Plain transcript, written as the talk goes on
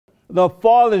The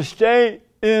Fallen State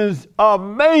is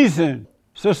amazing.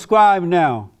 Subscribe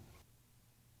now.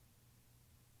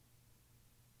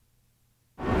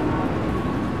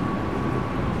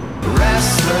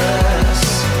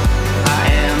 Restless, I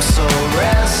am so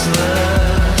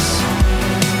restless,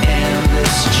 and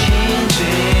this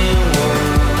changing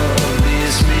world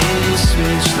leaves me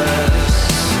speechless.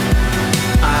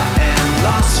 I am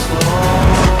lost for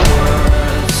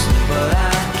words, but I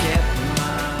kept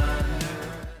my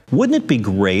nerve. Wouldn't it be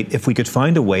great if we could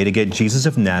find a way to get Jesus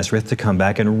of Nazareth to come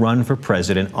back and run for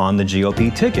president on the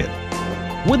GOP ticket?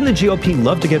 Wouldn't the GOP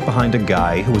love to get behind a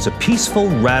guy who was a peaceful,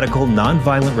 radical,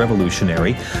 nonviolent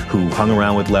revolutionary, who hung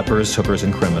around with lepers, hookers,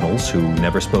 and criminals, who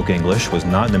never spoke English, was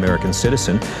not an American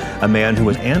citizen, a man who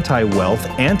was anti-wealth,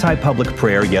 anti-public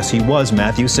prayer, yes he was,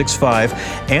 Matthew 6:5,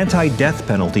 anti-death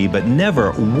penalty, but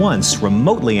never once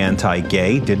remotely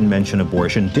anti-gay, didn't mention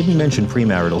abortion, didn't mention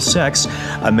premarital sex,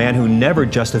 a man who never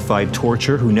justified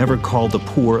torture, who never called the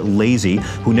poor lazy,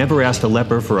 who never asked a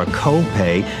leper for a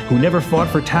co-pay, who never fought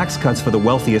for tax cuts for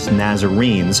the wealthiest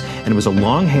Nazarenes, and was a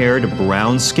long-haired,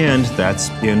 brown-skinned, that's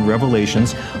in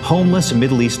Revelations, homeless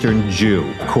Middle Eastern Jew.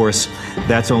 Of course,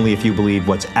 that's only if you believe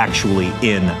what's actually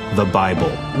in the Bible.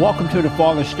 Welcome to The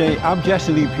Fallen State. I'm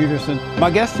Jesse Lee Peterson.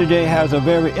 My guest today has a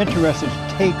very interesting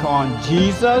take on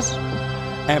Jesus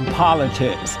and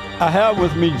politics. I have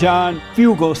with me John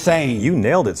Fugelsang. You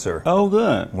nailed it, sir. Oh,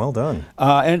 good. Well done.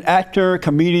 An actor,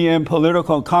 comedian,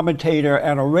 political commentator,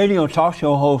 and a radio talk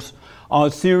show host on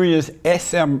Sirius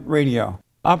XM radio.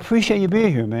 I appreciate you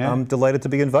being here, man. I'm delighted to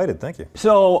be invited. Thank you.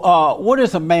 So, what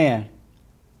is a man?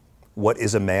 What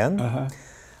is a man?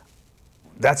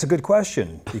 That's a good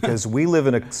question, because we live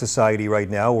in a society right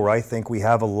now where I think we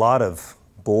have a lot of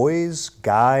boys,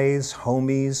 guys,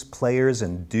 homies, players,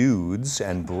 and dudes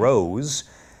and bros,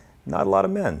 not a lot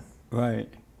of men. Right.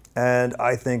 And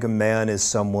I think a man is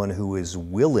someone who is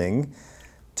willing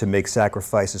to make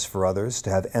sacrifices for others, to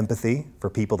have empathy for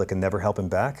people that can never help him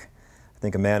back. I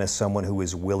think a man is someone who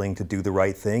is willing to do the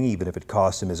right thing, even if it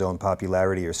costs him his own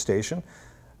popularity or station.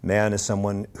 Man is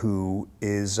someone who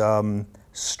is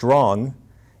strong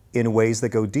in ways that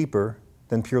go deeper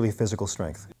than purely physical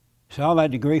strength. Sound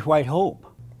like the Great White Hope.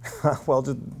 Well,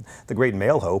 the Great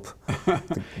Male Hope.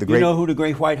 The You know who the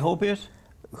Great White Hope is?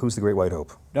 Who's the Great White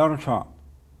Hope? Donald Trump.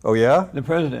 Oh, yeah? The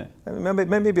president.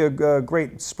 Maybe a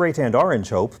great spray-tanned orange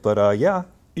hope, but yeah.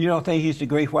 You don't think he's the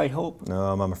Great White Hope? No,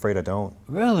 I'm afraid I don't.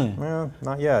 Really? Yeah,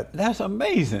 not yet. That's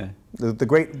amazing. But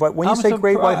when you I'm say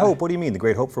Great White surprised. Hope, what do you mean? The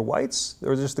Great Hope for whites?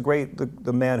 Or just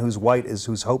the man who's white is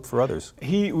who's hope for others?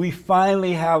 We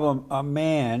finally have a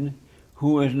man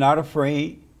who is not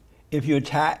afraid. If you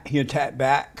attack, he attack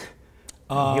back.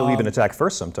 He'll even attack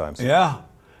first sometimes. Yeah.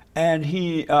 And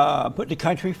he put the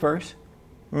country first.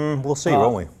 We'll see,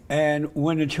 won't we? And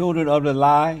when the children of the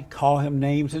lie call him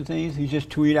names and things, he just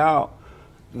tweet out,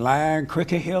 lying,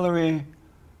 cricket Hillary,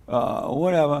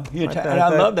 whatever. And I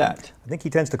love that. I think he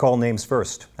tends to call names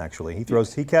first, actually.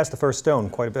 He casts the first stone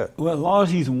quite a bit. Well, as long as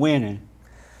he's winning.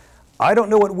 I don't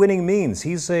know what winning means.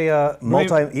 He's a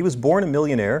he was born a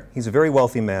millionaire. He's a very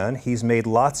wealthy man. He's made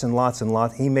lots and lots and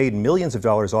lots. He made millions of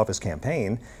dollars off his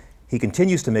campaign. He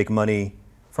continues to make money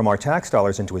from our tax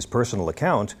dollars into his personal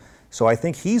account. So I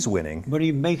think he's winning. But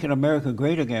he's making America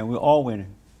great again. We're all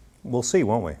winning. We'll see,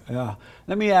 won't we? Yeah.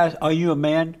 Let me ask, are you a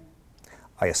man?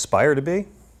 I aspire to be.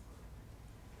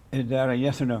 Is that a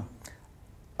yes or no?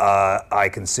 I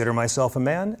consider myself a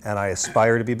man, and I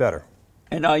aspire to be better.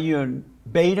 And are you a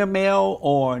beta male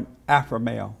or an alpha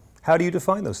male? How do you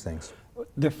define those things?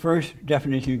 The first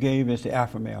definition you gave is the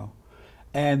alpha male.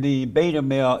 And the beta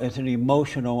male is an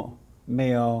emotional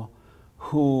male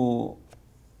who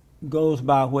goes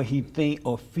by what he think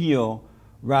or feel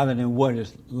rather than what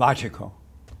is logical.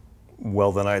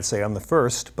 Well, then I'd say I'm the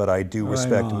first, but I do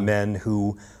respect men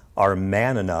who are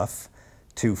man enough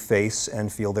to face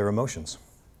and feel their emotions.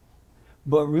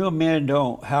 But real men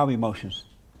don't have emotions.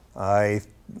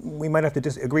 We might have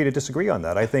to agree to disagree on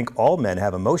that. I think all men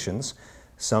have emotions.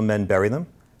 Some men bury them.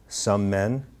 Some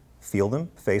men feel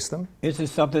them, face them. Is it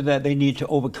something that they need to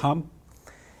overcome?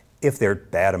 If they're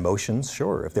bad emotions,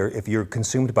 sure. If you're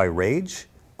consumed by rage,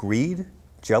 greed,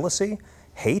 jealousy,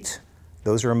 hate,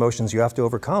 those are emotions you have to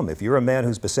overcome. If you're a man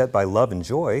who's beset by love and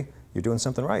joy, you're doing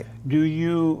something right. Do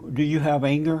you have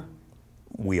anger?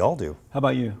 We all do. How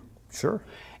about you? Sure.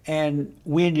 And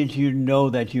when did you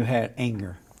know that you had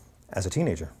anger? As a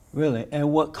teenager. Really?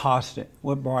 And what caused it?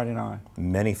 What brought it on?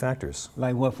 Many factors.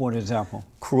 Like what, for example?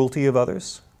 Cruelty of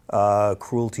others.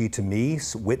 Cruelty to me,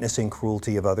 witnessing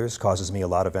cruelty of others causes me a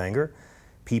lot of anger.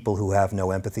 People who have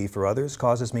no empathy for others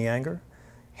causes me anger.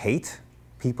 Hate,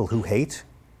 people who hate,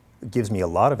 gives me a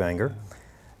lot of anger.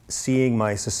 seeing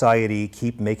my society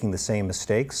keep making the same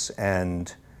mistakes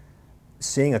and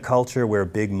seeing a culture where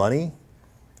big money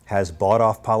has bought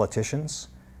off politicians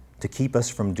to keep us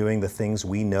from doing the things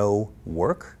we know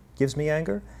work gives me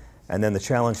anger. And then the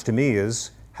challenge to me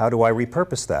is, how do I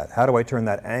repurpose that? How do I turn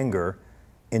that anger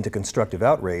into constructive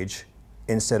outrage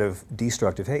instead of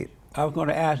destructive hate? I was going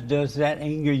to ask, does that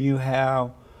anger you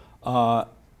have,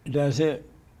 does it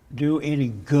do any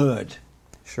good?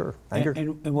 Sure. Anger.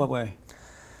 In what way?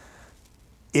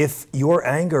 If your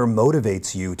anger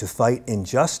motivates you to fight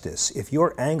injustice, if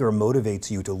your anger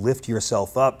motivates you to lift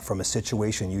yourself up from a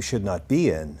situation you should not be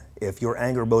in, if your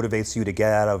anger motivates you to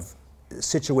get out of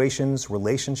situations,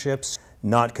 relationships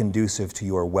not conducive to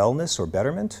your wellness or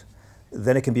betterment,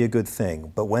 then it can be a good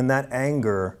thing. But when that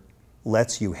anger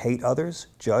lets you hate others,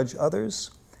 judge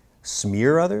others,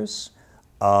 smear others,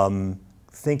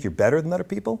 think you're better than other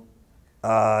people,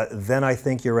 then I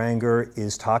think your anger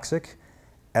is toxic,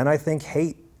 and I think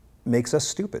hate makes us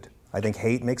stupid. I think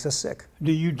hate makes us sick.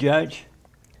 Do you judge?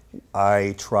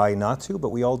 I try not to, but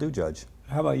we all do judge.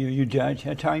 How about you? You judge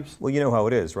at times? Well, you know how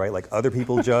it is, right? Like other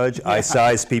people judge, yeah. I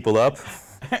size people up,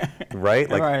 right?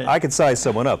 Like right. I could size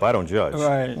someone up, I don't judge.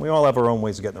 Right. We all have our own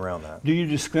ways of getting around that. Do you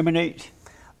discriminate?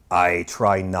 I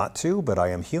try not to, but I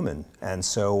am human. And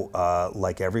so,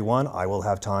 like everyone, I will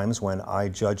have times when I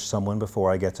judge someone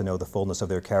before I get to know the fullness of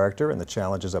their character, and the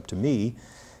challenge is up to me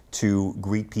to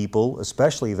greet people,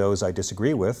 especially those I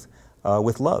disagree with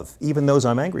love, even those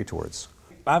I'm angry towards.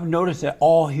 I've noticed that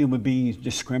all human beings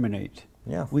discriminate.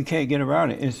 Yeah. We can't get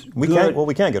around it. We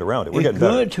can't get around it. We're getting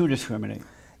better. It's good to discriminate.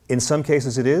 In some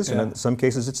cases it is, yeah. and in some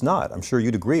cases it's not. I'm sure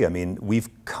you'd agree. I mean, we've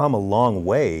come a long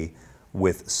way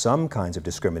with some kinds of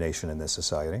discrimination in this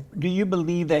society. Do you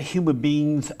believe that human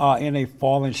beings are in a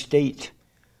fallen state?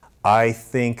 I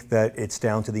think that it's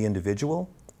down to the individual,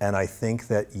 and I think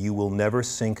that you will never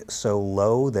sink so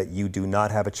low that you do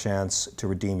not have a chance to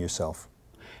redeem yourself.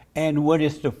 And what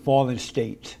is the fallen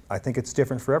state? I think it's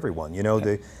different for everyone. You know,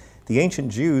 the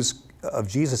ancient Jews of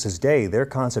Jesus' day, their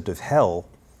concept of hell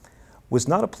was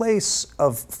not a place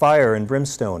of fire and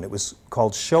brimstone. It was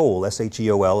called Sheol,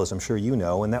 S-H-E-O-L, as I'm sure you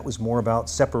know, and that was more about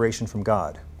separation from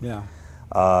God. Yeah,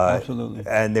 absolutely.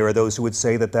 And there are those who would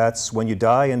say that that's when you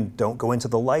die and don't go into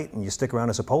the light and you stick around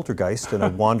as a poltergeist and a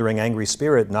wandering angry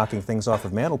spirit knocking things off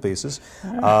of mantelpieces.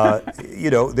 You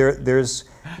know,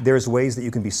 there's ways that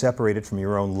you can be separated from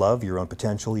your own love, your own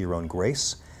potential, your own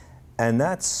grace, and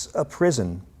that's a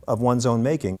prison of one's own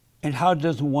making. And how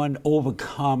does one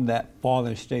overcome that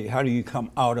fallen state? How do you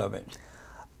come out of it?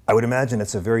 I would imagine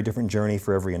it's a very different journey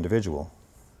for every individual,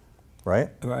 right?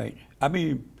 Right. I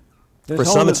mean, for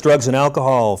some it's drugs and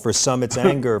alcohol, for some it's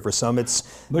anger, for some it's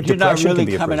but you're not depression.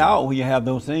 really coming out when you have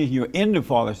those things. You're in the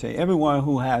fallen state. Everyone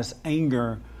who has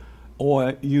anger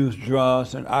or use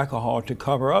drugs and alcohol to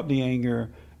cover up the anger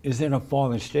is in a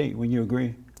fallen state. Would you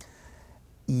agree?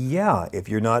 Yeah, if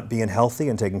you're not being healthy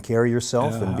and taking care of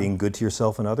yourself and being good to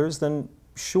yourself and others, then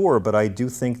sure, but I do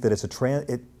think that it's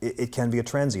it can be a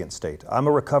transient state. I'm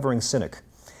a recovering cynic,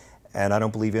 and I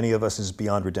don't believe any of us is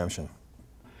beyond redemption.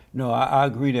 No, I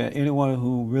agree that anyone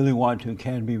who really wants to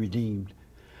can be redeemed.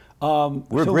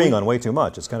 We're agreeing on way too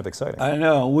much. It's kind of exciting. I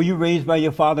know. Were you raised by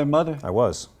your father and mother? I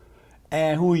was.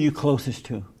 And who were you closest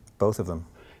to? Both of them.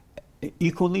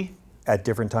 Equally? At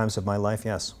different times of my life,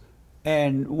 yes.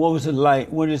 And what was it like?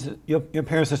 Your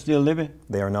parents are still living?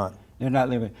 They are not. They're not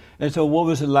living. And so what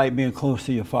was it like being close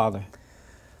to your father?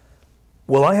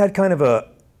 Well, I had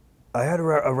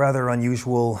a rather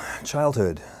unusual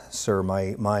childhood, sir.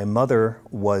 My mother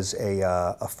was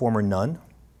a former nun,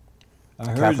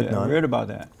 Catholic nun. I heard about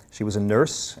that. She was a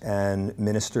nurse and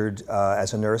ministered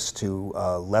as a nurse to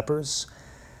lepers.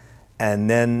 And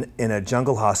then in a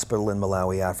jungle hospital in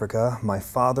Malawi, Africa, my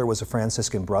father was a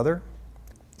Franciscan brother.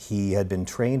 He had been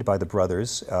trained by the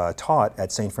brothers, taught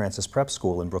at St. Francis Prep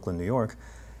School in Brooklyn, New York.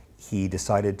 He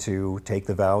decided to take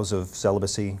the vows of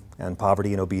celibacy and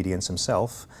poverty and obedience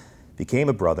himself, became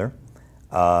a brother,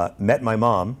 met my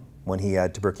mom when he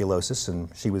had tuberculosis,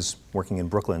 and she was working in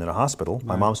Brooklyn in a hospital.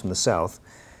 My mom's from the South.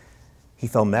 He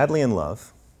fell madly in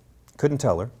love, couldn't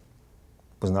tell her,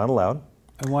 was not allowed.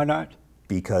 And why not?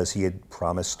 Because he had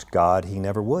promised God he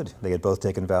never would. They had both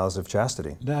taken vows of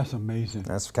chastity. That's amazing.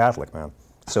 That's Catholic, man.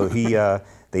 So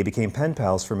they became pen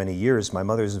pals for many years. My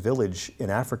mother's village in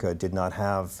Africa did not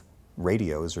have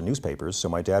radios or newspapers, so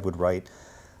my dad would write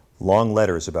long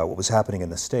letters about what was happening in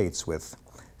the States with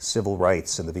civil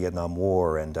rights and the Vietnam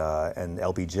War and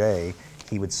LBJ.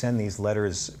 He would send these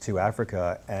letters to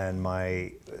Africa, and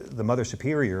the Mother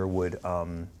Superior would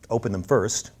open them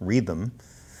first, read them,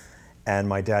 and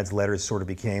my dad's letters sort of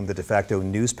became the de facto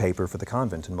newspaper for the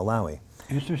convent in Malawi.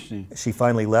 Interesting. She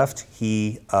finally left.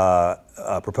 He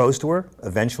proposed to her,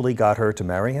 eventually got her to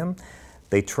marry him.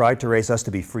 They tried to raise us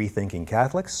to be free-thinking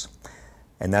Catholics,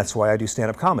 and that's why I do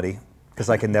stand-up comedy, because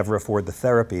I can never afford the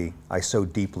therapy I so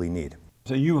deeply need.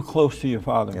 So you were close to your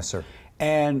father? Yes, sir.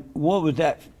 And what was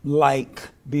that like,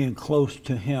 being close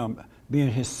to him,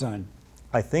 being his son?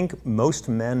 I think most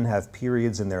men have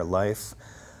periods in their life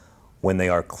when they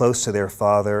are close to their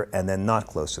father and then not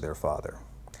close to their father.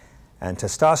 And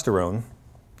testosterone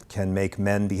can make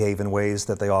men behave in ways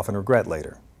that they often regret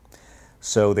later.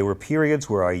 So there were periods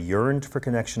where I yearned for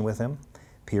connection with him,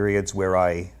 periods where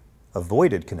I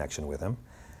avoided connection with him,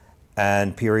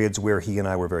 and periods where he and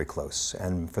I were very close.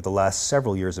 And for the last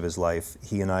several years of his life,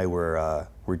 he and I were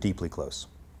deeply close.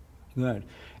 Good.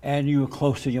 And you were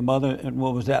close to your mother, and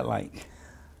what was that like?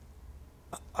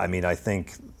 I mean, I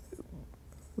think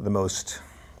the most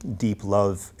deep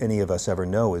love any of us ever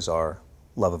know is our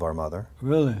love of our mother.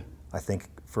 Really? I think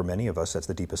for many of us, that's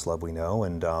the deepest love we know.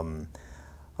 And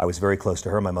I was very close to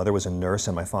her. My mother was a nurse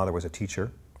and my father was a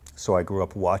teacher. So I grew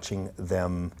up watching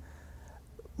them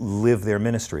live their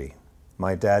ministry.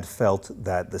 My dad felt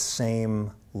that the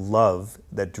same love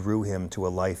that drew him to a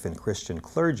life in Christian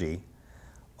clergy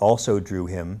also drew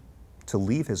him to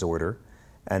leave his order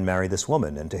and marry this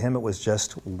woman. And to him, it was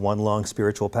just one long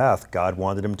spiritual path. God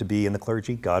wanted him to be in the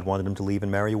clergy. God wanted him to leave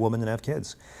and marry a woman and have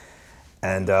kids.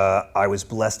 And I was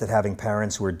blessed at having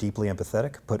parents who were deeply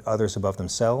empathetic, put others above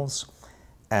themselves,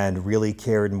 and really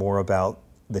cared more about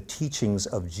the teachings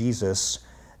of Jesus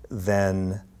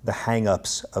than the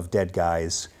hang-ups of dead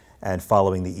guys and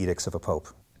following the edicts of a pope.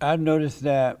 I noticed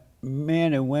that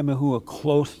men and women who are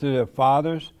close to their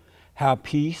fathers have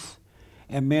peace,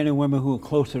 and men and women who are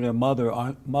close to their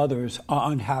mothers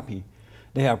are unhappy.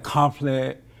 They have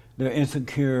conflict, they're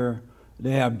insecure,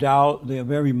 they have doubt, they're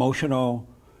very emotional,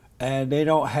 and they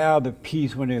don't have the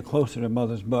peace when they're close to their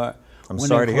mothers, but I'm when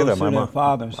sorry they're to hear close that. to their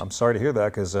fathers. I'm sorry to hear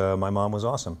that, because my mom was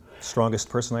awesome. Strongest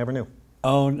person I ever knew.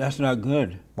 Oh, that's not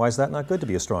good. Why is that not good to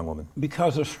be a strong woman?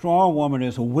 Because a strong woman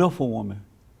is a willful woman,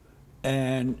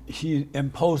 and she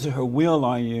imposes her will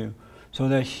on you so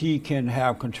that she can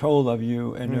have control of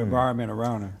you and the environment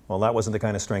around her. Well, that wasn't the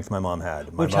kind of strength my mom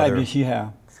had. What type did she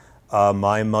have?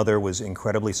 My mother was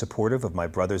incredibly supportive of my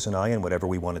brothers and I in whatever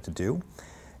we wanted to do.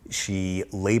 She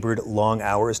labored long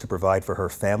hours to provide for her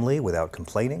family without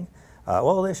complaining.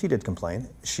 Well, she did complain.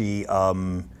 She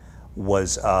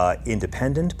was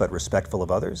independent but respectful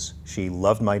of others. She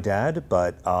loved my dad,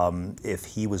 but if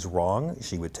he was wrong,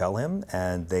 she would tell him,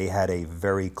 and they had a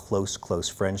very close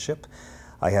friendship.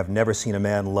 I have never seen a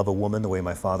man love a woman the way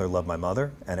my father loved my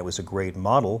mother, and it was a great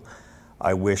model.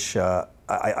 I wish,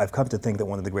 I've come to think that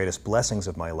one of the greatest blessings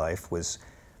of my life was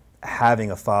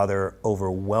having a father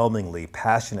overwhelmingly,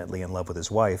 passionately in love with his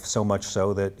wife, so much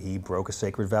so that he broke a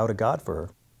sacred vow to God for her.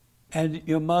 And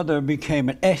your mother became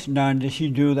an ex-nun. Did she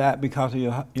do that because of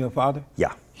your father?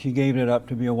 Yeah. She gave it up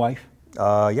to be a wife?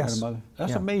 Yes. Her mother?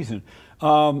 That's Yeah. amazing.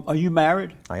 Are you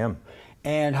married? I am.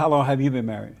 And how long have you been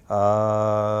married?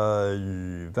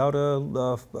 About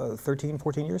 13,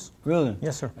 14 years. Really?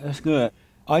 Yes, sir. That's good.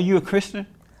 Are you a Christian?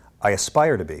 I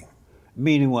aspire to be.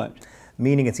 Meaning what?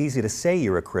 Meaning it's easy to say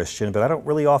you're a Christian, but I don't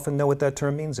really often know what that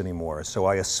term means anymore. So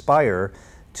I aspire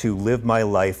to live my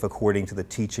life according to the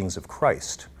teachings of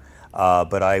Christ.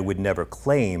 But I would never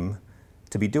claim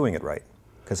to be doing it right,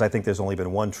 because I think there's only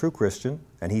been one true Christian,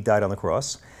 and he died on the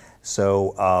cross.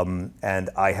 So, and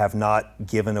I have not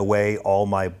given away all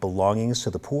my belongings to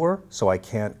the poor, so I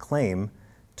can't claim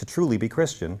to truly be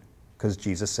Christian, because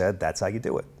Jesus said that's how you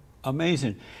do it.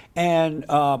 Amazing. And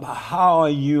how are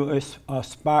you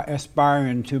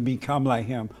aspiring to become like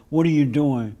him? What are you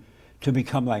doing to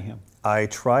become like him? I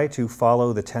try to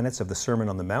follow the tenets of the Sermon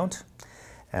on the Mount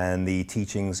and the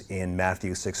teachings in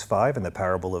Matthew 6:5 and the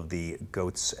parable of the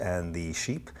goats and the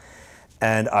sheep.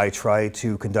 And I try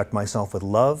to conduct myself with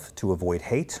love, to avoid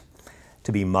hate,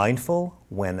 to be mindful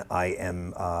when I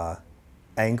am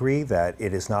angry that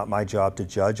it is not my job to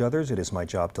judge others, it is my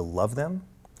job to love them.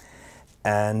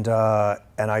 And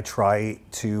I try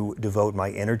to devote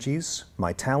my energies,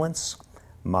 my talents,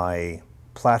 my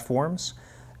platforms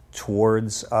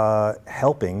towards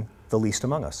helping the least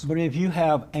among us. But if you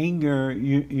have anger,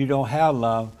 you don't have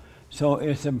love. So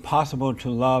it's impossible to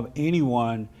love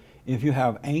anyone if you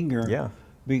have anger. Yeah.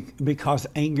 Because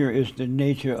anger is the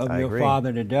nature of your agree.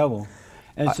 father, the devil.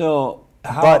 And so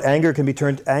how... But anger can be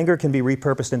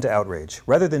repurposed into outrage,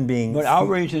 rather than being... But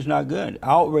outrage is not good.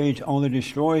 Outrage only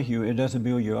destroys you. It doesn't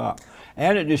build you up.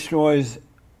 And it destroys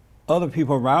other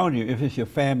people around you, if it's your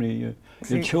family,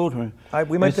 your children.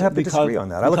 We might have to disagree on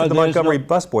that. I look at the Montgomery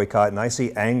bus boycott and I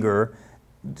see anger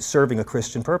serving a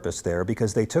Christian purpose there,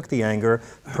 because they took the anger,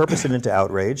 purposed it into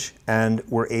outrage, and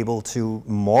were able to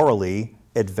morally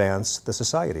advance the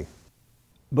society.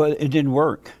 But it didn't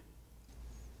work.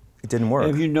 It didn't work.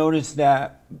 If you notice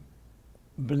that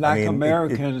black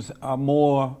Americans are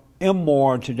more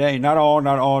immoral today, not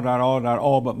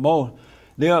all, but most,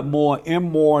 they are more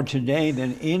immoral today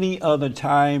than any other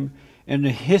time in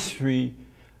the history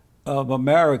of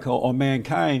America or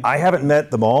mankind. I haven't met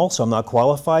them all, so I'm not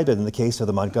qualified, but in the case of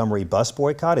the Montgomery bus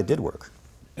boycott, it did work.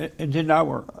 It did not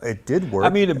work. It did work. I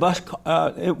mean, the bus,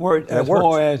 it worked as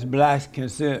far as blacks can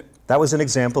sit. That was an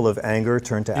example of anger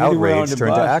turned to outrage,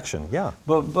 turned to action, yeah.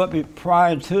 But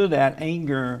prior to that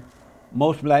anger,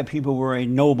 most black people were a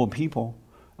noble people.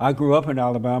 I grew up in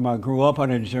Alabama. I grew up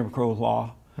under the Jim Crow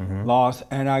laws,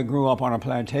 and I grew up on a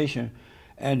plantation.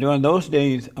 And during those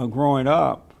days of growing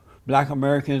up, black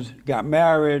Americans got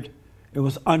married. It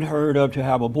was unheard of to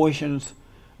have abortions.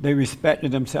 They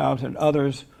respected themselves and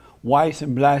others. Whites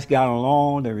and blacks got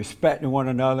along. They respected one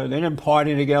another. They didn't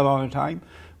party together all the time,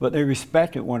 but they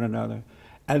respected one another.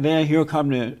 And then here come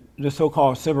the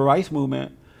so-called civil rights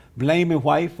movement, blaming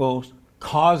white folks,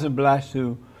 causing blacks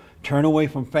to turn away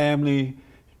from family,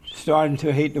 starting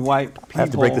to hate the white people. I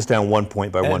have to break this down one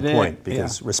point by one point,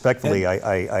 because respectfully,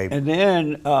 And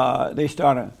then they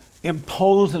started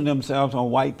imposing themselves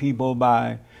on white people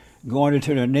by going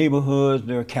into their neighborhoods,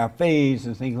 their cafes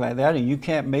and things like that, and you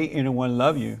can't make anyone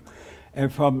love you.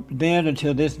 And from then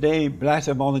until this day, blacks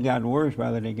have only gotten worse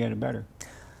rather than getting better.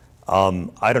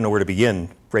 I don't know where to begin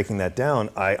breaking that down.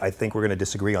 I think we're going to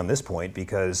disagree on this point,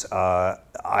 because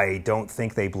I don't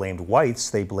think they blamed whites,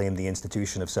 they blamed the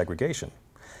institution of segregation,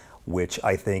 which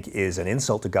I think is an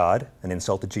insult to God, an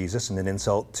insult to Jesus, and an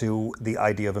insult to the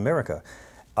idea of America.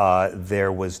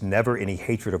 There was never any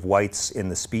hatred of whites in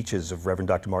the speeches of Reverend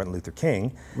Dr. Martin Luther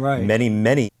King. Right.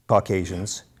 Many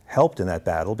Caucasians helped in that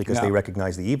battle because they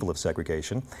recognized the evil of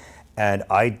segregation. And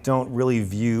I don't really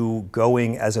view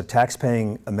going as a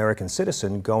tax-paying American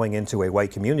citizen, going into a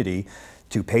white community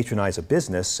to patronize a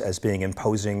business as being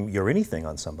imposing your anything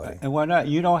on somebody. And why not?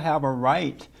 You don't have a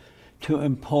right to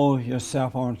impose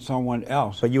yourself on someone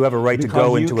else. But you have a right to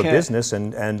go into a business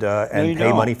and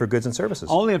pay money for goods and services.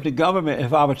 Only if the government,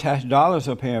 if our tax dollars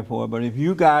are paying for it. But if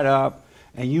you got up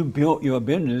and you built your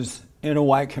business in a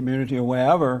white community or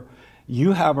wherever,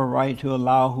 you have a right to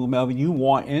allow whomever you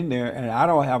want in there, and I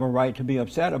don't have a right to be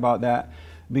upset about that,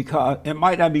 because it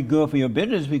might not be good for your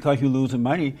business because you're losing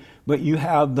money, but you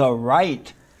have the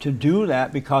right to do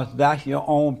that because that's your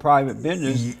own private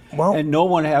business, and no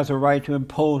one has a right to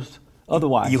impose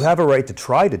otherwise. You have a right to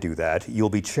try to do that. You'll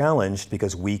be challenged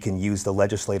because we can use the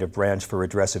legislative branch for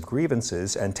redress of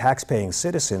grievances, and tax-paying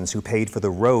citizens who paid for the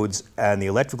roads and the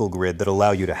electrical grid that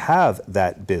allow you to have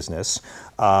that business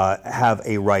have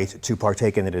a right to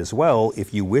partake in it as well.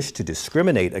 If you wish to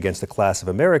discriminate against a class of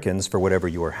Americans for whatever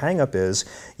your hang-up is,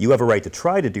 you have a right to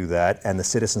try to do that, and the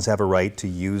citizens have a right to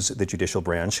use the judicial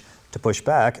branch to push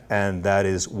back, and that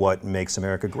is what makes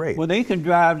America great. Well, they can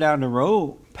drive down the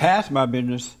road past my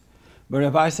business, but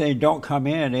if I say don't come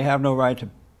in, they have no right to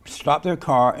stop their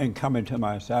car and come into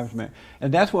my establishment.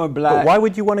 And that's what black... But why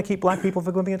would you want to keep black people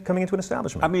from coming into an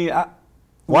establishment? I mean,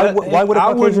 why would a Caucasian want to do that?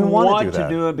 I wouldn't want to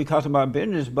do it because of my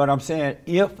business, but I'm saying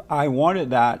if I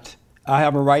wanted that, I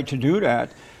have a right to do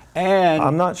that. And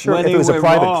I'm not sure if it was a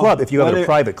private club. If you have a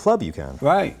private club, you can.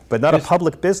 Right. But not a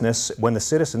public business when the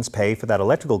citizens pay for that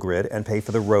electrical grid and pay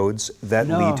for the roads that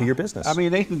lead to your business. I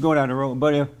mean, they can go down the road,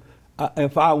 but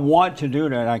if I want to do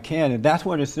that, I can. And that's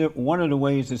one of the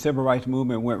ways the civil rights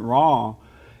movement went wrong.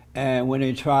 And when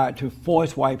they tried to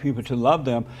force white people to love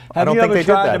them. I don't think they did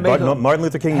that. Martin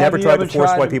Luther King never tried to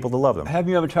force white people to love them. Have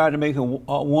you ever tried to make a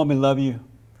woman love you?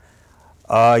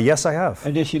 Yes, I have.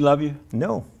 And did she love you?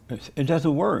 No. It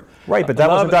doesn't work. Right, but that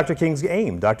wasn't Dr. King's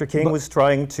aim. Dr. King was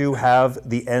trying to have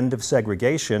the end of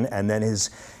segregation, and then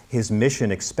his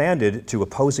mission expanded to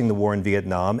opposing the war in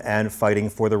Vietnam and fighting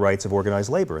for the rights of organized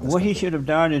labor in this country. What he should have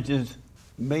done is just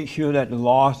make sure that the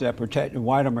laws that protect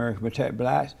white America protect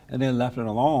blacks, and then left it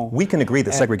alone. We can agree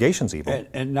that segregation's evil.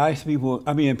 And nice people,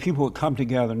 I mean, people would come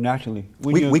together naturally.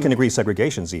 We can agree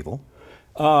segregation's evil.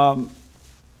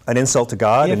 An insult to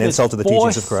God, an insult to the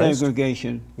teachings of Christ.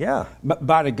 Segregation. Yeah.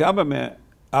 By the government,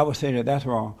 I would say that that's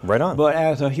wrong. Right on. But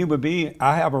as a human being,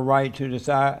 I have a right to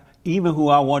decide even who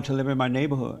I want to live in my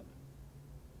neighborhood.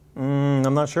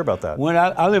 I'm not sure about that. When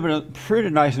I live in a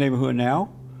pretty nice neighborhood now,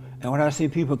 and when I see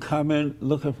people coming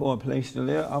looking for a place to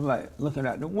live, I'm like looking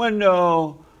out the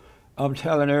window. I'm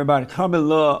telling everybody, come and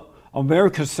look. I'm very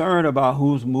concerned about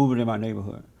who's moving in my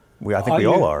neighborhood. I think we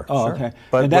all are. Oh, sure. okay.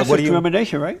 But and that's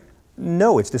discrimination, right?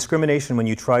 No, it's discrimination when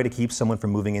you try to keep someone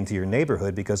from moving into your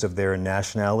neighborhood because of their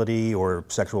nationality or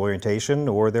sexual orientation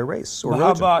or their race or Well,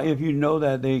 religion. how about if you know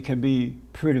that they can be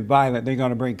pretty violent, they're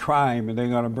going to bring crime and they're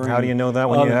going to bring... How do you know that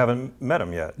when you haven't met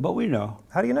them yet? But we know.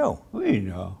 How do you know? We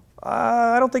know.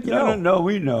 I don't think you know. No,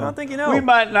 we know. I don't think you know. We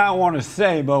might not want to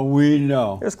say, but we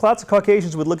know. There's lots of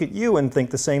Caucasians would look at you and think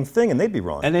the same thing, and they'd be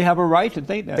wrong. And they have a right to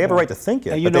think that. They have a right to think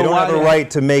it, and but they don't have a right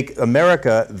to make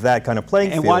America that kind of playing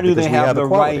field. And why do they have the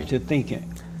equality. right to think it?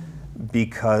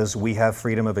 Because we have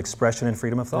freedom of expression and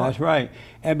freedom of thought. That's right.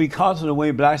 And because of the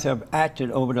way blacks have acted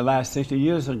over the last 60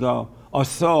 years ago or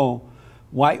so,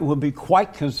 white will be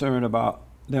quite concerned about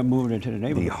them moving into the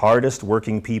neighborhood. The hardest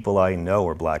working people I know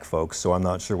are black folks, so I'm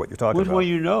not sure what you're talking about. Which one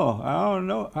you know? I don't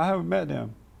know. I haven't met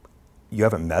them. You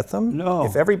haven't met them? No.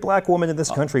 If every black woman in this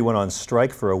country went on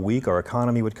strike for a week, our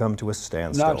economy would come to a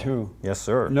standstill. Not true. Yes,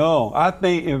 sir. No. I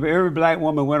think if every black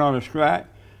woman went on a strike,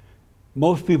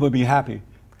 most people would be happy.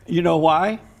 You know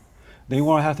why? They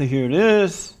won't have to hear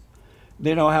this.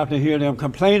 They don't have to hear them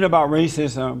complain about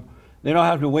racism. They don't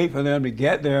have to wait for them to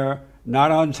get there,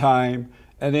 not on time.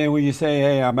 And then when you say,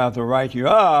 hey, I'm about to write you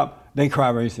up, they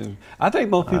cry racism. I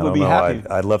think most people would be happy.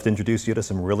 I'd love to introduce you to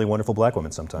some really wonderful black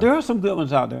women sometime. There are some good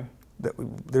ones out there.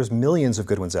 There's millions of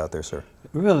good ones out there, sir.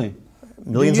 Really?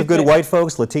 Millions of good white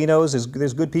folks, Latinos,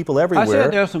 there's good people everywhere. I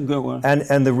said there are some good ones.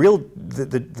 And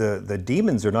the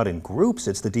demons are not in groups,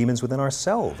 it's the demons within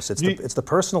ourselves. It's the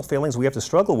personal feelings we have to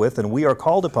struggle with, and we are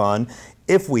called upon,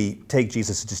 if we take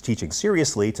Jesus' teaching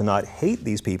seriously, to not hate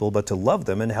these people, but to love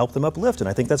them and help them uplift, and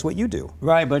I think that's what you do.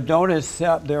 Right, but don't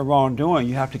accept their wrongdoing.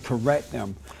 You have to correct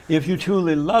them. If you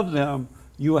truly love them,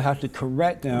 you will have to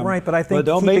correct them. Right, but I think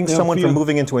keeping someone from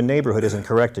moving into a neighborhood isn't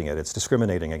correcting it. It's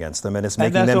discriminating against them, and it's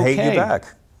making them hate you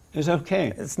back. It's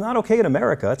okay. It's not okay in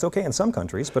America. It's okay in some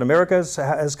countries, but America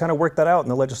has kind of worked that out in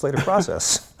the legislative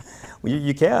process.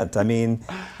 You can't. I mean,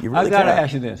 you really can't. I got to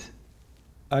ask you this.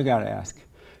 I got to ask.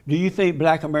 Do you think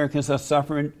black Americans are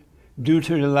suffering due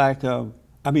to the lack of,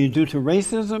 due to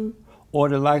racism, or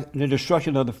the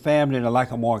destruction of the family and the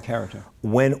lack of moral character?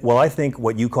 Well, I think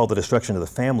what you call the destruction of the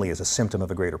family is a symptom of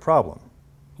a greater problem.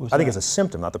 I think it's a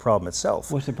symptom, not the problem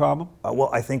itself. What's the problem? Well,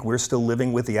 I think we're still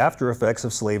living with the after effects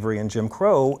of slavery and Jim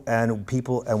Crow, and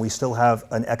we still have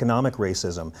an economic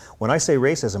racism. When I say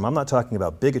racism, I'm not talking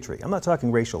about bigotry. I'm not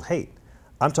talking racial hate.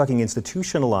 I'm talking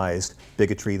institutionalized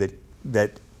bigotry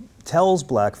that tells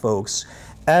black folks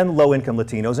and low-income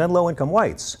Latinos and low-income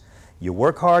whites, you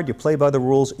work hard, you play by the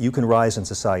rules, you can rise in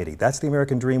society. That's the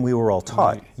American dream we were all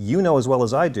taught. Right. You know as well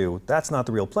as I do, that's not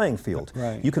the real playing field.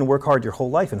 Right. You can work hard your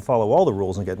whole life and follow all the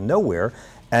rules and get nowhere.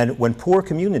 And when poor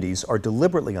communities are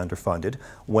deliberately underfunded,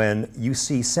 when you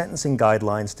see sentencing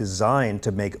guidelines designed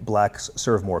to make blacks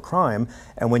serve more crime,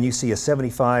 and when you see a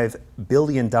 $75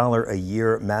 billion a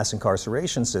year mass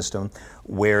incarceration system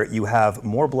where you have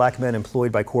more black men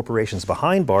employed by corporations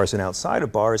behind bars and outside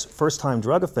of bars, first-time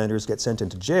drug offenders get sent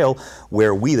into jail,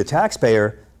 where we, the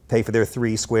taxpayer, pay for their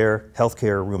 3 square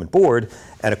healthcare room and board,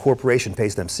 and a corporation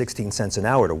pays them 16 cents an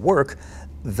hour to work.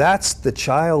 That's the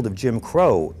child of Jim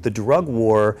Crow. The drug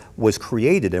war was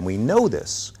created, and we know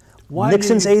this.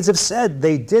 Nixon's aides have said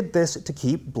they did this to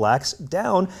keep blacks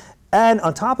down. And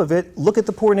on top of it, look at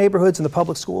the poor neighborhoods and the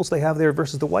public schools they have there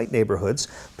versus the white neighborhoods.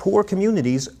 Poor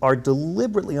communities are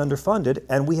deliberately underfunded,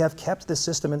 and we have kept this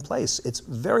system in place. It's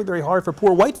very, very hard for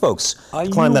poor white folks to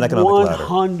climb that economic ladder.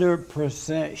 Are you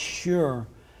 100% sure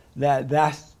that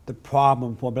that's the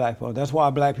problem for black folks? That's why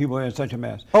black people are in such a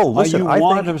mess. Oh, listen, are you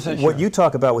 100% I think sure? what you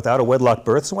talk about with out-of-wedlock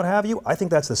births and what have you, I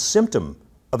think that's the symptom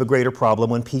of a greater problem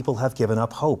when people have given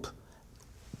up hope.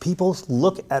 People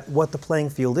look at what the playing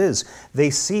field is. They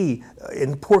see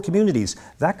in poor communities,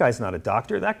 that guy's not a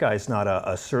doctor, that guy's not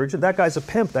a surgeon, that guy's a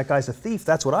pimp, that guy's a thief,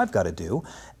 that's what I've got to do.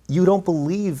 You don't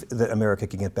believe that America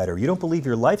can get better. You don't believe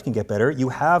your life can get better. You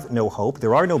have no hope.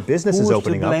 There are no businesses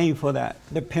opening up. Who's to blame for that?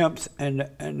 The pimps and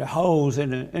the hoes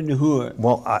in the hood?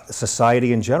 Well,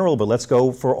 society in general, but let's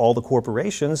go for all the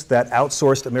corporations that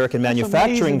outsourced American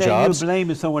manufacturing jobs. You're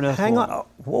blaming someone else. Hang on.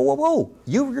 Whoa, whoa, whoa.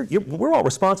 We're all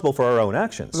responsible for our own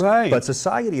actions. Right. But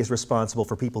society is responsible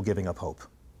for people giving up hope.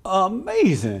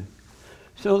 Amazing.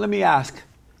 So let me ask,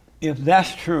 if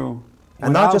that's true,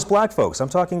 and not just black folks. I'm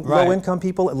talking low-income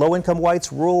people, low-income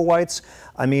whites, rural whites.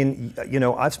 I mean, you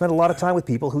know, I've spent a lot of time with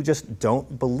people who just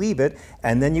don't believe it,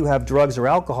 and then you have drugs or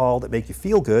alcohol that make you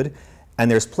feel good,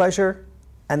 and there's pleasure,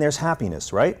 and there's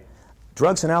happiness, right?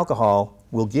 Drugs and alcohol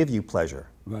will give you pleasure.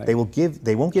 Right. They won't give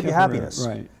you happiness.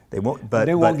 Right. They won't,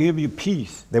 they won't give you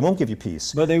peace. They won't give you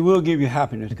peace. But they will give you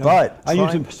happiness. But I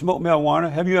used to smoke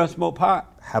marijuana. Have you ever smoked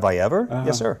pot? Have I ever?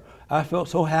 Yes, sir. I felt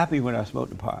so happy when I smoked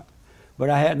the pot, but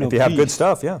I had no peace. If you have good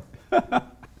stuff, yeah.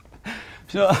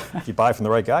 So If you buy from the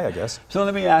right guy, I guess. So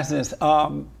let me ask this.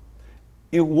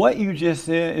 If what you just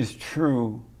said is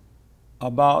true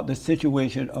about the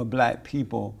situation of black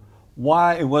people,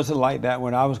 why it wasn't like that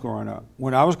when I was growing up?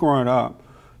 When I was growing up,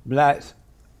 blacks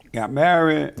got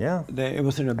married. Yeah. It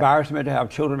was an embarrassment to have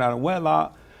children out of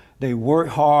wedlock. They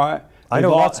worked hard. I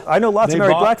know lots of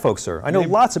married black folks, sir. I know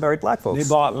lots of married black folks. They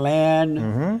bought land.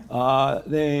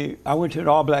 I went to an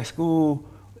all-black school.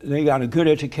 They got a good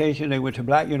education. They went to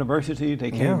black universities.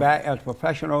 They came back as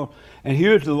professionals. And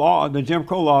here's the law. The Jim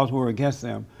Crow laws were against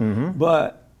them.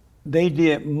 But they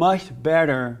did much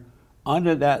better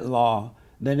under that law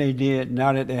than they did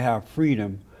now that they have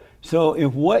freedom. So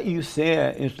if what you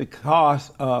said is the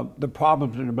cause of the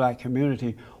problems in the black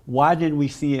community, why didn't we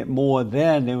see it more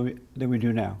then than we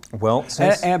do now? Well,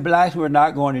 and blacks were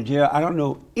not going to jail. I don't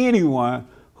know anyone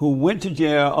who went to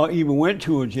jail or even went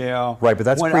to a jail. Right, but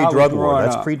that's pre-drug war.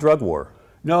 That's pre-drug war.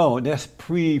 No, that's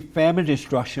pre-family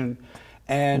destruction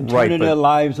and turning their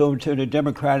lives over to the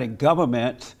Democratic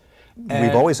government.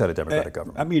 We've always had a Democratic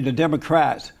government. I mean, the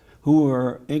Democrats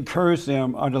who encouraged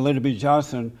them under Lyndon B.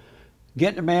 Johnson,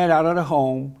 get the man out of the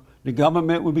home, the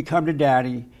government would become the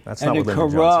daddy, that's and not what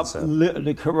Lyndon Johnson said.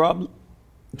 The corrupt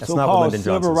so-called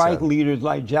civil rights leaders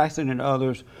like Jackson and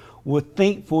others would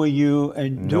think for you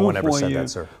and do for you. No one ever said that,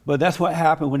 sir. But that's what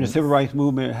happened when the civil rights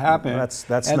movement happened. That's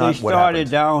and not they what started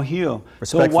happened. Downhill.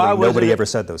 Respectfully, so why nobody ever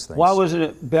said those things. Why wasn't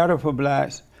it better for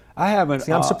blacks? I haven't.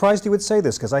 See, I'm surprised you would say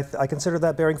this because I consider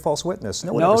that bearing false witness.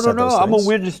 No one ever said those things. I'm a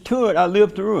witness to it. I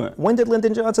lived through it. When did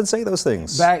Lyndon Johnson say those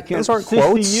things? Back in those aren't 60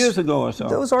 quotes. years ago or so.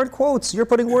 Those aren't quotes. You're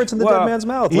putting words in the dead man's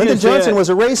mouth. He Lyndon Johnson said, was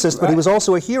a racist, but he was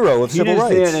also a hero of civil rights.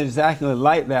 He didn't say it exactly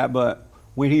like that, but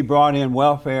when he brought in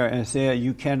welfare and said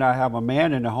you cannot have a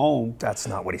man in the home. That's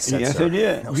not what he said, yes, sir. Yes, he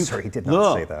did. No, sir, he did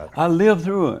not say that. I lived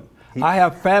through it. I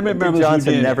have family members who did.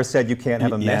 Johnson never said you can't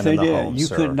have a man in the home, You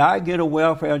could not get a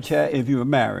welfare check if you were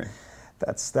married.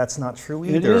 That's not true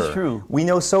either. It is true. We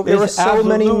know there are so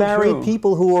many married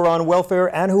people who are on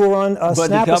welfare and who are on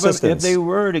SNAP assistance. If they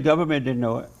were, the government didn't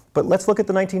know it. But let's look at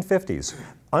the 1950s.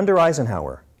 Under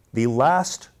Eisenhower, the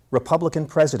last Republican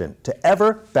president to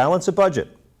ever balance a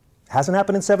budget. Hasn't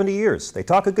happened in 70 years. They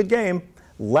talk a good game.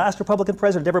 Last Republican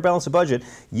president to ever balance a budget.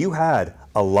 You had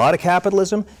a lot of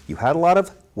capitalism. You had a lot of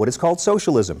what is called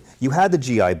socialism. You had the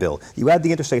GI Bill. You had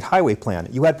the Interstate Highway Plan.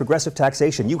 You had progressive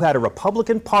taxation. You had a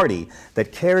Republican Party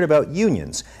that cared about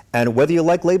unions. And whether you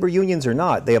like labor unions or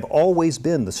not, they have always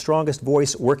been the strongest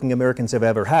voice working Americans have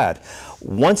ever had.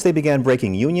 Once they began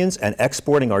breaking unions and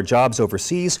exporting our jobs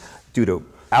overseas due to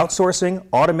outsourcing,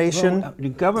 automation, the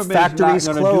government factories is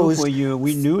not going to closed. Do for you.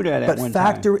 We knew that at one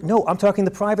time. No, I'm talking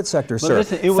the private sector, sir.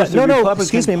 Listen, it was the Republican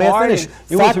excuse me, Party. may I finish?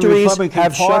 It was Factories the Republican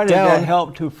have Party shut down. that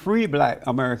helped to free black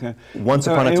America. Once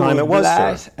upon a time it was,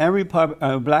 blacks sir.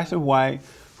 And blacks and white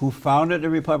who founded the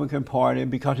Republican Party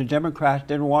because the Democrats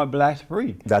didn't want blacks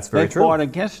free. That's very true. They fought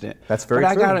against it. That's very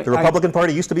true. The Republican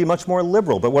Party used to be much more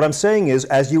liberal. But what I'm saying is,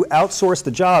 as you outsource the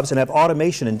jobs and have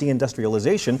automation and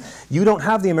deindustrialization, you don't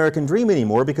have the American dream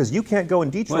anymore because you can't go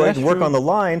in Detroit and work on the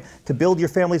line to build your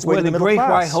family's way to the middle class. The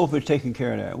great white hope is taking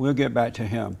care of that. We'll get back to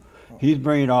him. He's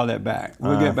bringing all that back.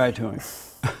 We'll get back to him.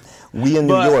 We in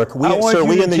New York,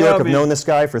 we in New York have known this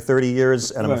guy for 30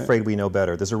 years, and I'm afraid we know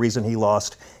better. There's a reason he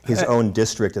lost his own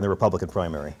district in the Republican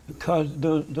primary. Because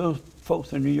those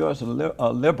folks in New York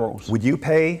are liberals. Would you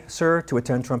pay, sir, to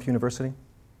attend Trump University?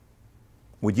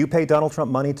 Would you pay Donald Trump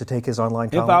money to take his online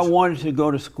college? If I wanted to go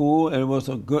to school and it was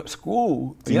a good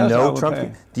school, do you know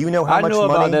Trump? Do you know how much money? I know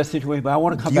about that situation, but I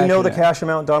want to come back to that. Do you know the cash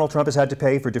amount Donald Trump has had to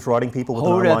pay for defrauding people with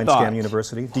an online scam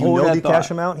university? Do you know the cash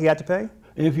amount he had to pay?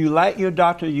 If you like your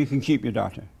doctor, you can keep your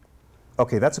doctor.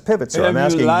 Okay, that's a pivot, sir. I'm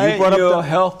asking you like brought your up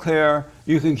health care,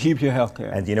 you can keep your health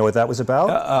care. And do you know what that was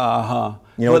about?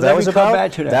 You know what that was about?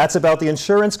 Back to that. That's about the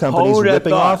insurance companies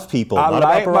ripping off people, not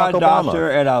about Barack Obama. I liked my doctor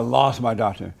and I lost my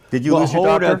doctor. Did you lose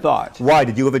your doctor? Why?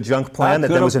 Did you have a junk plan that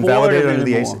then was invalidated under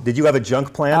the ACA? Did you have a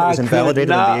junk plan that was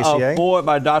invalidated under the ACA? I could not afford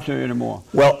my doctor anymore.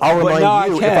 Well, I'll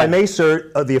remind you, if I may,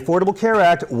 sir, the Affordable Care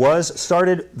Act was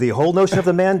started, the whole notion of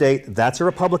the mandate, that's a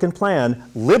Republican plan.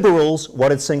 Liberals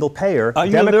wanted single payer.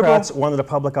 Democrats wanted a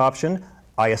public option.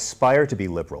 I aspire to be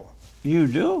liberal. You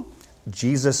do?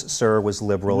 Jesus, sir, was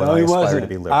liberal, no, and I aspire to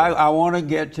be liberal. I want to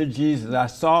get to Jesus. I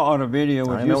saw on a video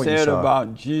what you said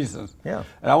about Jesus. Yeah.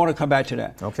 And I want to come back to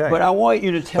that. Okay. But I want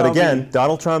you to tell me. But again,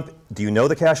 Donald Trump, do you know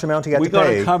the cash amount he had to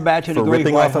pay for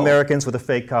ripping off Americans with a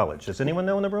fake college? Does anyone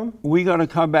know in the room? We're going to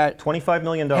come back. $25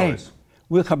 million. Hey,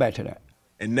 we'll come back to that.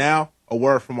 And now, a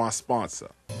word from our sponsor.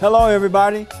 Hello,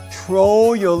 everybody.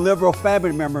 Troll your liberal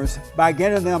family members by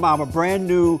getting them our brand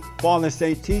new Fallen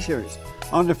State t-shirts.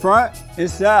 On the front, it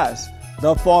says,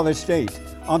 The Fallen State.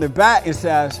 On the back it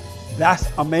says, "That's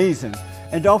amazing."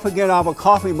 And don't forget our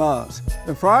coffee mugs.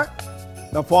 The front,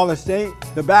 The Fallen State.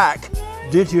 The back,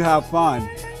 Did You Have Fun?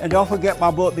 And don't forget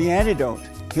my book, The Antidote,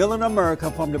 Healing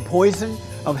America from the Poison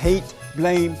of Hate,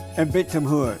 Blame, and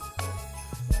Victimhood.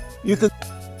 You can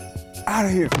out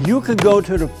of here. You can go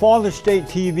to TheFallenState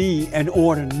TV and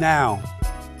order now.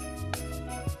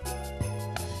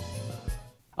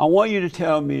 I want you to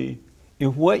tell me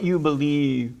if what you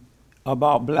believe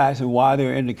about blacks and why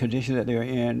they're in the condition that they're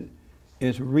in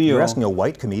is real. You're asking a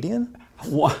white comedian?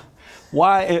 Why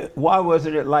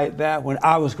wasn't it like that when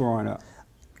I was growing up?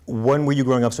 When were you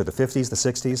growing up, sir? The 50s, the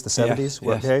 60s, the 70s?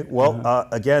 Yes. Okay. Well,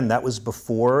 again, that was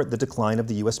before the decline of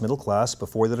the U.S. middle class,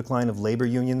 before the decline of labor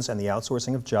unions and the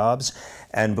outsourcing of jobs,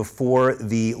 and before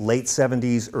the late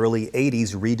 70s, early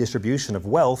 80s redistribution of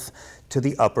wealth to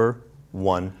the upper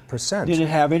 1%. Did it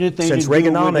have anything Since to do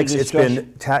Reaganomics, with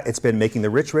the it's been making the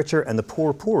rich richer and the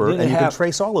poor poorer, and you can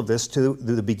trace all of this to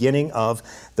the beginning of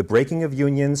the breaking of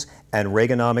unions and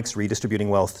Reaganomics redistributing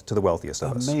wealth to the wealthiest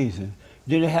of us. Amazing.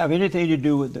 Did it have anything to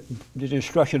do with the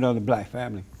destruction of the black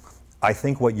family? I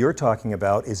think what you're talking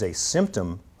about is a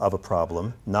symptom of a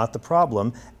problem, not the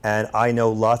problem, and I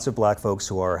know lots of black folks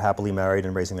who are happily married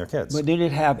and raising their kids. But did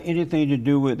it have anything to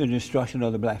do with the destruction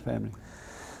of the black family?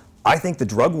 I think the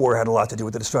drug war had a lot to do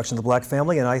with the destruction of the black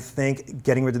family, and I think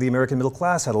getting rid of the American middle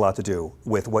class had a lot to do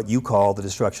with what you call the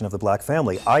destruction of the black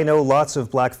family. I know lots of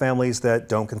black families that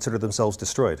don't consider themselves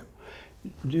destroyed.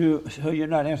 So you're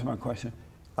not answering my question.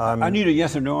 I need a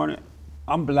yes or no on it.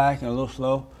 I'm black and a little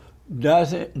slow.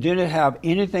 Did it have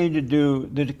anything to do,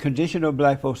 the condition of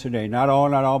black folks today, not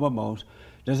all, but most,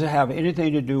 does it have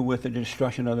anything to do with the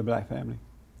destruction of the black family?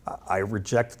 I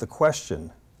reject the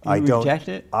question. Reject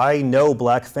it? I know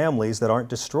black families that aren't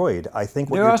destroyed. I think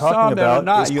what There you're are some talking that are about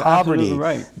not. is You're poverty. absolutely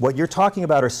right. What you're talking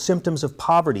about are symptoms of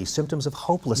poverty, symptoms of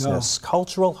hopelessness,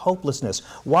 cultural hopelessness.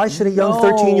 Why should a young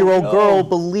 13-year-old girl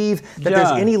believe that there's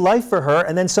any life for her,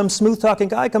 and then some smooth-talking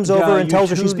guy comes over and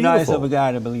tells her she's beautiful? You're too nice of a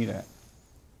guy to believe that.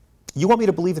 You want me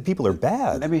to believe that people are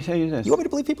bad? Let me tell you this. You want me to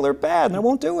believe people are bad, and I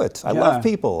won't do it. I love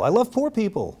people. I love poor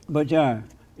people. But John,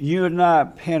 you're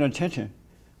not paying attention.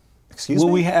 Excuse me?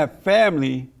 When we have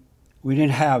family, we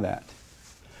didn't have that.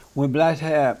 When blacks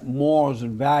had morals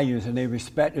and values and they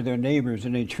respected their neighbors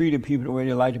and they treated people the way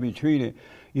they like to be treated,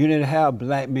 you didn't have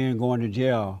black men going to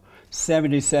jail.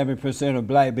 77% of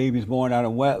black babies born out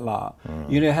of wedlock.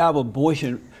 You didn't have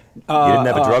abortion. You didn't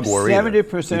have a drug war either.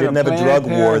 70% You didn't have a drug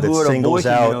war that singles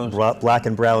out black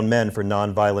and brown men for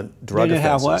nonviolent drug offenses.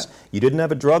 Have what? You didn't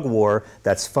have a drug war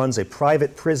that funds a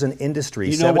private prison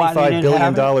industry, $75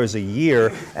 billion a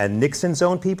year, and Nixon's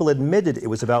own people admitted it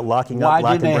was about locking up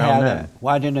black and brown men.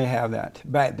 Why didn't they have that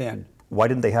back then? Why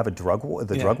didn't they have a drug war?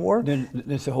 Drug war?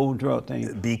 It's a whole drug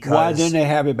thing. Because why didn't they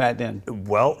have it back then?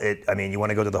 Well, I mean, you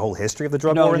want to go to the whole history of the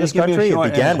drug war in this country? It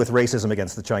began with racism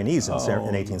against the Chinese in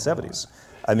 1870s.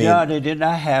 I mean, yeah, they did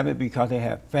not have it because they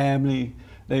had family.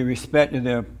 They respected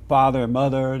their father and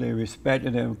mother. They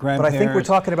respected their grandparents. But I think we're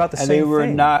talking about the same thing. And they were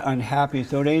not unhappy,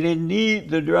 so they didn't need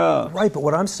the drugs. Right, but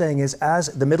what I'm saying is as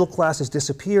the middle class has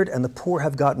disappeared and the poor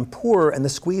have gotten poorer and the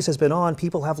squeeze has been on,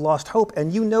 people have lost hope.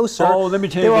 And you know, sir, let me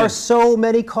tell you there are so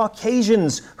many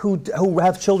Caucasians who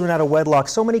have children out of wedlock,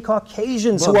 so many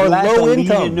Caucasians who are low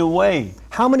income. In the way.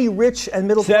 How many rich and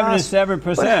middle class?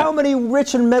 77%. But how many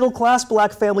rich and middle class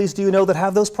black families do you know that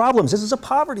have those problems? This is a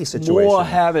poverty situation. More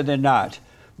have it than not.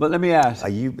 But let me ask.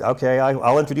 Okay,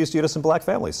 I'll introduce you to some black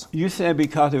families. You said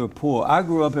because they were poor. I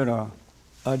grew up in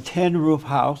a tin roof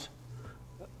house,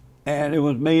 and it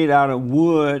was made out of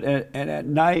wood. And at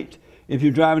night, if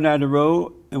you're driving down the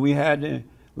road and we had the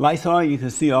lights on, you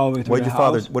could see all the way through the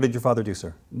house. What did your father do,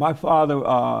 sir? My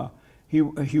father,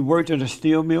 he worked at a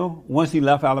steel mill. Once he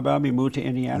left Alabama, he moved to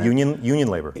Indiana. Union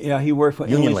labor. Yeah, he worked for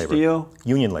Union Illinois Steel.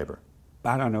 Union labor.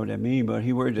 I don't know what that means, but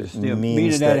he worked at steel.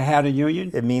 Meaning that it had a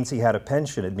union? It means he had a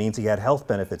pension. It means he had health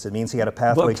benefits. It means he had a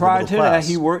pathway to the middle class. But prior to that,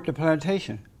 he worked the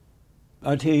plantation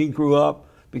until he grew up,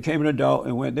 became an adult,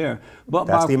 and went there. But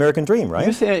that's the American dream, right?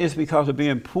 You said it's because of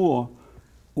being poor.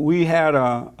 We had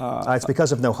it's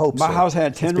because of no hope, My house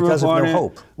had 10 rooms on it.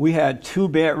 Hope. We had 2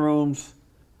 bedrooms.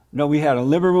 No, we had a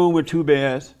living room with 2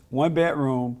 beds, 1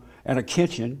 bedroom, and a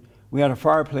kitchen. We had a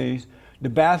fireplace. The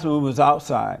bathroom was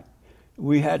outside.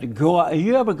 We had to go out.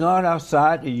 You ever gone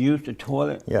outside to use the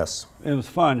toilet? Yes. It was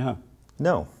fun, huh?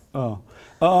 No. Oh.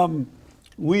 And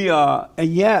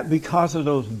yet, because of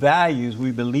those values,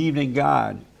 we believed in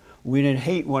God. We didn't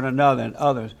hate one another and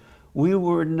others. We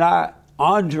were not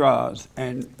on drugs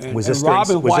and Was this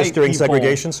robbing was white this during people.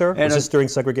 segregation, sir? And Was this during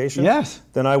segregation? Yes.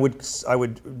 Then I would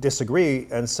disagree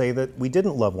and say that we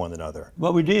didn't love one another.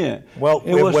 What we did. Well,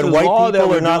 it was when the law white that people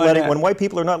were are not doing letting that. when white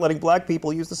people are not letting black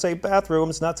people use the same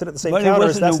bathrooms, not sit at the same But counters, it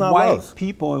wasn't that's the not white love.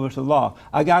 people, it was the law.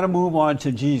 I got to move on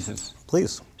to Jesus.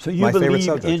 Please. So you My favorite believe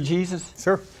subject. in Jesus?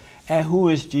 Sure. And who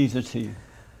is Jesus to you?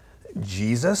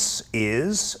 Jesus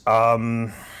is, well,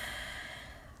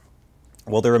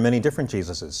 there are many different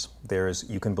Jesuses.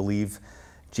 You can believe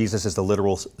Jesus is the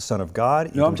literal Son of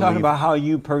God. No, I'm talking about how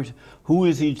you who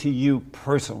is he to you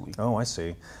personally? Oh, I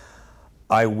see.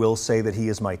 I will say that he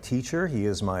is my teacher, he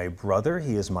is my brother,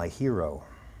 he is my hero.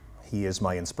 He is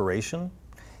my inspiration,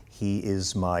 he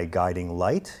is my guiding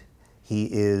light, he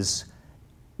is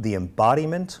the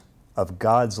embodiment of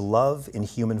God's love in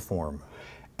human form.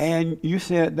 And you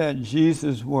said that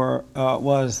Jesus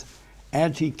was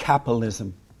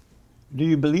anti-capitalism. Do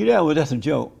you believe that, or was that a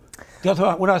joke? That's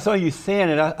when I saw you saying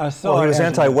it, I saw. Well, he was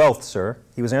anti-wealth, sir.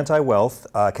 He was anti-wealth.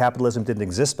 Capitalism didn't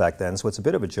exist back then, so it's a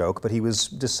bit of a joke, but he was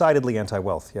decidedly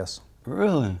anti-wealth, yes.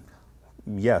 Really?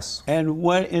 Yes. And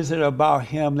what is it about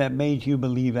him that made you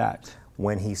believe that?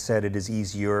 When he said it is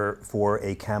easier for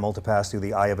a camel to pass through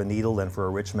the eye of a needle than for a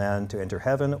rich man to enter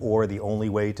heaven, or the only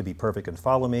way to be perfect and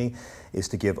follow me is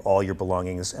to give all your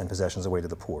belongings and possessions away to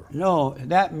the poor. No,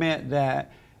 that meant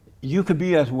that you could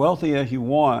be as wealthy as you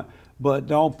want, but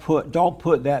don't put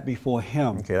that before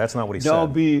him. Okay, that's not what he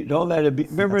Don't said. Don't let it be.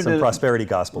 Remember That's some prosperity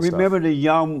gospel stuff. Remember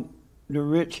the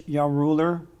rich young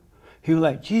ruler? He was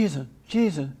like, Jesus,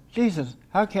 Jesus, Jesus,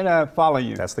 how can I follow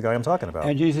you? That's the guy I'm talking about.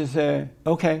 And Jesus said,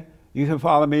 okay, you can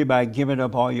follow me by giving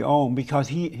up all your own, because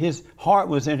his heart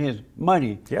was in his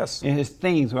money, Yes. in his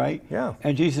things, right? Yeah.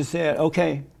 And Jesus said,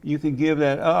 okay, you can give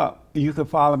that up. You can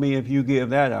follow me if you give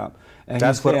that up. And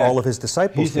That's what all of his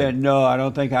disciples He did. said, no, I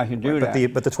don't think I can do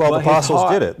that. But the 12 his apostles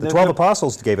heart- did it. The 12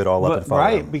 apostles gave it all up and followed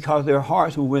Right, him. because their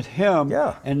hearts were with him,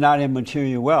 Yeah. and not in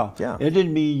material wealth. Yeah. It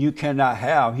didn't mean you cannot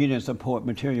have. He didn't support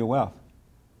material wealth.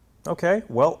 Okay,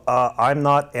 well, I'm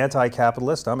not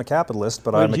anti-capitalist. I'm a capitalist,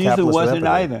 but I'm a Jesus capitalist with wasn't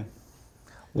empathy. either.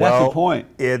 That's the point.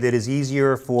 It is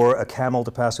easier for a camel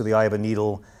to pass through the eye of a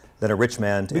needle than a rich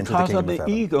man to enter the Because kingdom of the of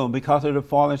heaven. ego, because of the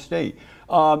fallen state.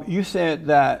 You said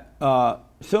that,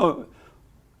 so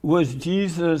was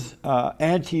Jesus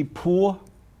anti-poor?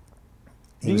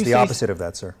 He was the opposite of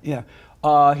that, sir. Yeah.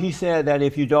 He said that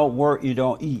if you don't work, you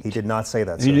don't eat. He did not say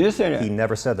that, sir. He did say that. He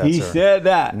never said that, He sir. said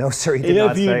that. No, sir, he did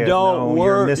not say it. If you don't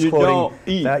work, you don't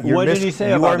eat. What did he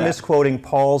say about that? You are misquoting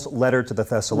Paul's letter to the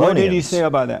Thessalonians. What did he say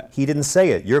about that? He didn't say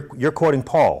it. You're quoting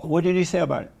Paul. What did he say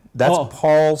about it? That's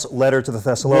Paul's letter to the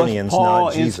Thessalonians, was Paul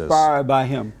not Jesus. inspired by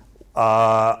him?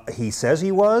 He says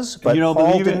he was, but You don't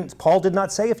Paul believe it? didn't. Paul did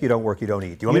not say if you don't work, you don't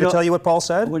eat. Do you want me to tell you what Paul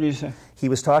said? What did he say? He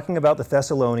was talking about the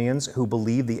Thessalonians who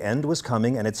believed the end was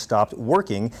coming and it stopped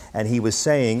working, and he was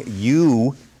saying,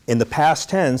 you, in the past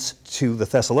tense to the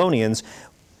Thessalonians,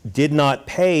 did not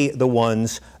pay the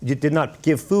ones, you did not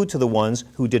give food to the ones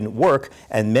who didn't work,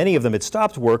 and many of them had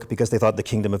stopped work because they thought the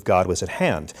kingdom of God was at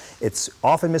hand. It's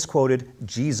often misquoted.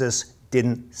 Jesus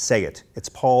didn't say it. It's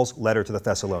Paul's letter to the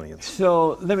Thessalonians.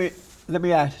 So let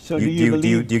me ask. So do you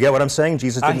believe? Do you get what I'm saying?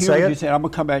 Jesus didn't I hear say what it? you said. I'm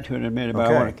gonna come back to it in a minute, but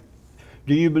Okay. I want to.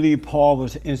 Do you believe Paul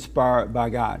was inspired by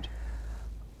God?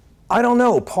 I don't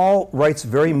know. Paul writes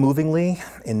very movingly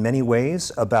in many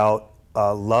ways about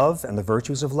love and the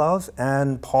virtues of love,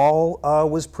 and Paul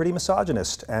was pretty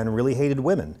misogynist and really hated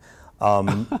women.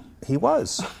 He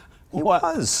was. He What?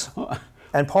 was.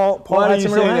 And Paul Why had do you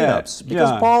some real say that, hang-ups. Because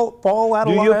John? Paul had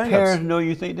a Do lot your of hang-ups. parents know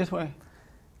you think this way?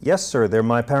 Yes, sir.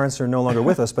 My parents are no longer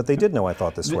with us, but they did know I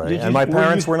thought this way. did And you- my were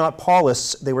parents you- were not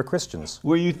Paulists, they were Christians.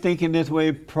 Were you thinking this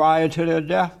way prior to their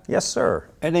death? Yes, sir.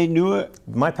 And they knew it?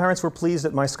 My parents were pleased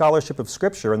at my scholarship of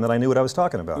Scripture and that I knew what I was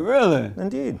talking about. Really?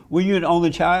 Indeed. Were you an only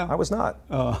child? I was not.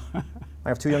 Oh. I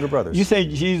have two younger brothers. You say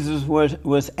Jesus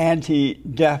was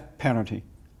anti-death penalty.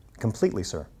 Completely,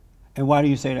 sir. And why do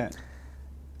you say that?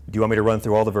 Do you want me to run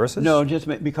through all the verses? No, just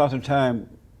because of time.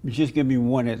 Just give me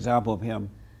one example of him.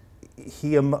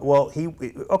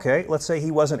 Okay, let's say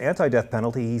he wasn't anti-death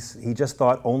penalty. He just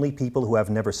thought only people who have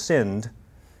never sinned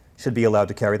should be allowed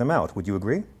to carry them out. Would you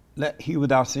agree? Let he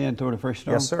without sin throw the first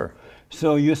stone? Yes, sir.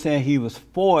 So you're saying he was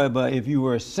for it, but if you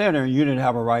were a sinner, you didn't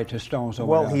have a right to stone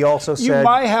someone Well, else. he also You said-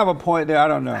 might have a point there, I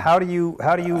don't know. How do you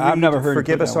I've read, never heard it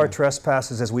forgive put us that our way.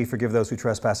 trespasses as we forgive those who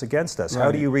trespass against us? How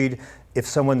Right. do you read, if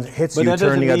someone hits But you, that turn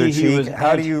doesn't the other mean he cheek? was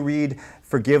How do anti- you read,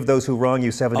 forgive those who wrong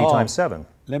you 70 Oh. times 7?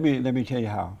 Let me tell you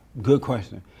how. Good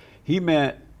question. He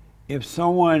meant if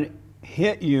someone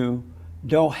hit you,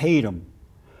 don't hate them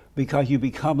because you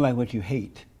become like what you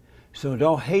hate. So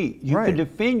don't hate. You Right. can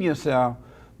defend yourself,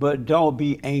 but don't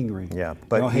be angry. Yeah,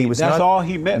 but Don't he hate. was That's not, all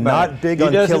he meant by not it. big He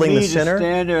on doesn't killing the need to sinner.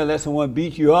 stand there and let someone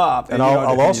beat you up. And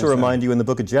I'll also remind you, in the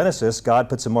book of Genesis, God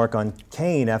puts a mark on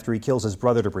Cain after he kills his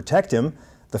brother to protect him,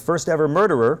 the first ever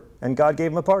murderer, and God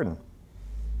gave him a pardon.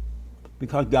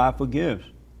 Because God forgives.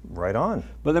 Right on.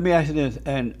 But let me ask you this,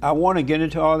 and I want to get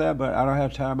into all that, but I don't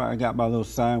have time. I got my little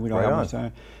sign. We don't have my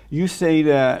sign. You say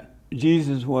that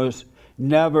Jesus was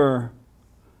never,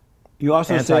 you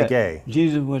also anti-gay. said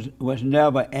Jesus was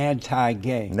never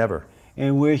anti-gay. Never.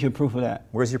 And where's your proof of that?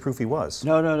 Where's your proof he was?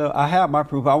 No. I have my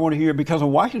proof. I want to hear it because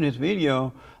I'm watching this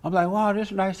video. I'm like, wow,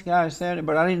 this nice guy said it,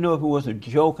 but I didn't know if it was a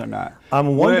joke or not.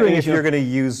 I'm wondering if you're going to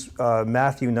use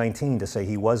Matthew 19 to say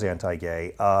he was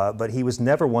anti-gay, but he was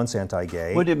never once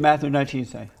anti-gay. What did Matthew 19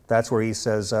 say? That's where he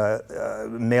says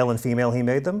male and female he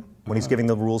made them, when he's giving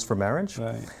the rules for marriage.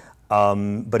 Right.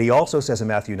 But he also says in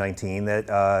Matthew 19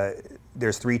 that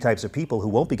there's 3 types of people who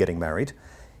won't be getting married.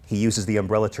 He uses the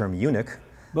umbrella term eunuch.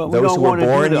 But we those don't who were want to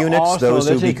born do eunuchs, also, those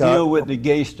who let's just become deal with the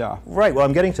gay stuff. Right. Well,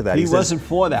 I'm getting to that. He says, wasn't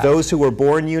for that. Those who were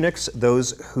born eunuchs,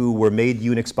 those who were made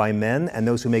eunuchs by men, and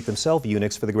those who make themselves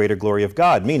eunuchs for the greater glory of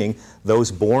God. Meaning,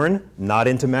 those born not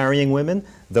into marrying women,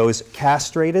 those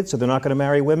castrated, so they're not going to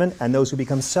marry women, and those who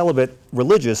become celibate,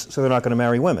 religious, so they're not going to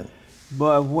marry women.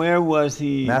 But where was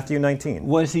he? Matthew 19.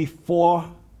 Was he for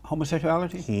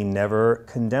homosexuality? He never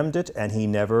condemned it, and he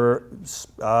never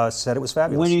said it was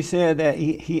fabulous. When he said that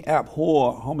he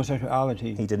abhorred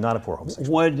homosexuality, he did not abhor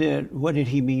homosexuality. what did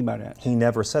he mean by that? He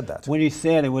never said that. When he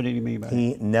said it, what did he mean by that?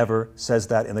 He never says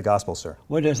that in the gospel, sir.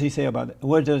 What does he say about that?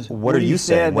 What are you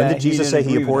saying? When did Jesus say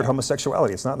he abhorred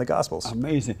homosexuality? homosexuality? It's not in the gospels.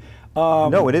 Amazing.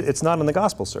 No, it's not in the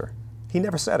gospel, sir. He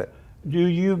never said it. Do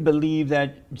you believe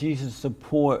that Jesus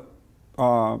support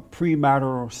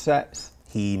premarital sex?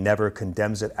 He never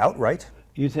condemns it outright.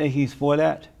 You say he's for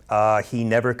that? He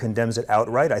never condemns it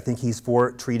outright. I think he's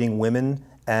for treating women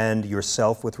and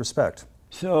yourself with respect.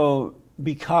 So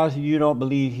because you don't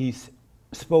believe he's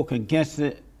spoken against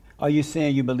it, are you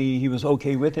saying you believe he was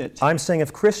okay with it? I'm saying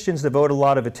if Christians devote a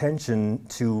lot of attention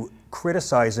to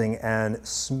criticizing and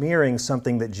smearing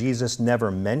something that Jesus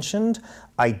never mentioned,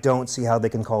 I don't see how they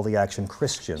can call the action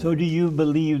Christian. So do you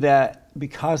believe that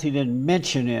because he didn't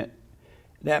mention it,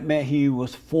 that meant he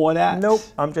was for that? Nope.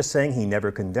 I'm just saying he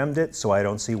never condemned it, so I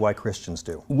don't see why Christians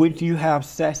do. Would you have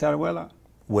sex out of wedlock?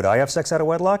 Would I have sex out of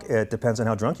wedlock? It depends on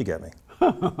how drunk you get me.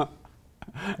 What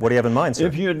do you have in mind, sir?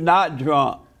 If you're not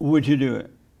drunk, would you do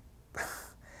it?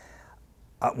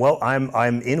 Well, I'm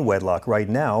in wedlock right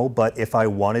now, but if I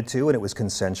wanted to and it was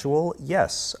consensual,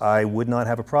 yes, I would not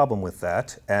have a problem with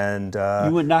that. And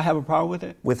you would not have a problem with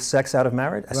it? With sex out of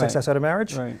marriage? Right. Sex outside of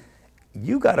marriage? Right.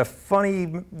 You got a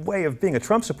funny way of being a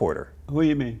Trump supporter. What do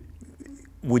you mean?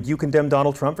 Would you condemn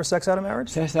Donald Trump for sex out of marriage?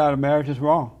 Sex out of marriage is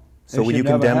wrong. So would you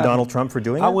condemn Donald Trump for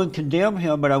doing it? I wouldn't condemn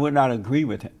him, but I would not agree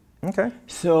with it. Okay.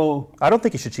 So I don't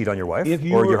think you should cheat on your wife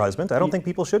or your husband. I don't think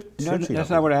people should cheat on that's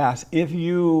not what I asked.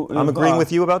 I'm agreeing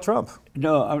with you about Trump.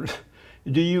 No,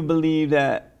 do you believe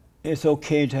that it's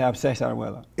okay to have sex out of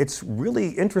wedlock? It's really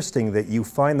interesting that you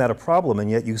find that a problem and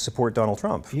yet you support Donald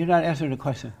Trump. You're not answering the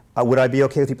question. Would I be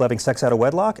okay with people having sex out of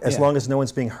wedlock? As Yeah. long as no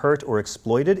one's being hurt or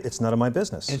exploited, it's none of my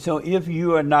business. And so if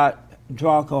you are not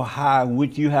drunk or high,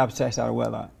 would you have sex out of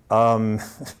wedlock?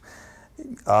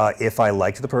 If I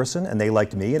liked the person and they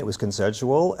liked me and it was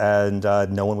consensual and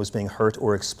no one was being hurt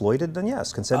or exploited, then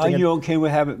yes, consenting. Are you okay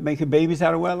with making babies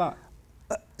out of wedlock?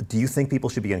 Do you think people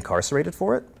should be incarcerated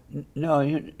for it? No,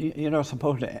 you're not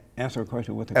supposed to answer a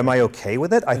question with a question. Am I okay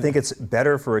with it? I think it's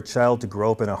better for a child to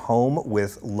grow up in a home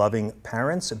with loving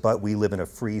parents, but we live in a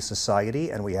free society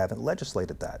and we haven't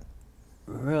legislated that.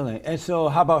 Really? And so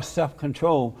how about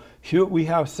self-control? Should we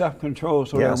have self-control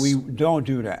so Yes. that we don't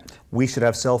do that? We should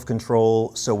have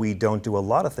self-control so we don't do a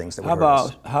lot of things that would hurt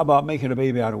us. How about making a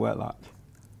baby out of wedlock?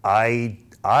 I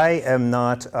am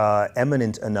not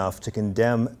eminent enough to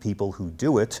condemn people who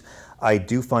do it. I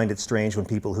do find it strange when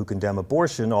people who condemn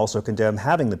abortion also condemn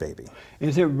having the baby.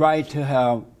 Is it right to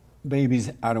have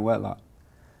babies out of wedlock?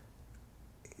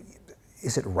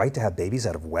 Is it right to have babies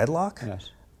out of wedlock? Yes.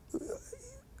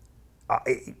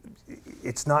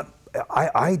 It's not.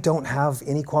 I don't have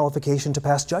any qualification to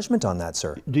pass judgment on that,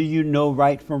 sir. Do you know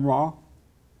right from wrong?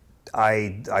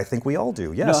 I think we all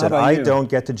do, yes. No, how and about I you? don't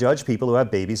get to judge people who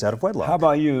have babies out of wedlock. How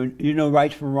about you? You know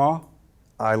right from wrong?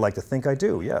 I like to think I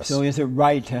do, yes. So is it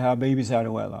right to have babies out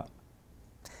of wedlock?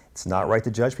 It's not right to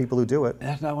judge people who do it.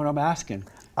 That's not what I'm asking.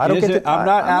 I don't get to, I'm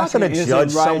not asking, going to is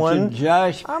judge it right someone. to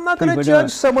judge I'm not going to people judge doing it?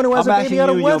 someone who has I'm a baby out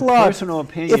of asking you your wedlock. personal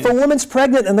opinion. If a woman's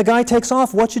pregnant and the guy takes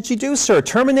off, what should she do, sir?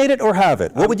 Terminate it or have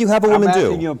it? What would you have a woman I'm do?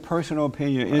 asking your personal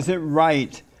opinion. Is it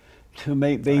right to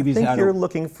make babies I think out you're of...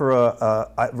 looking for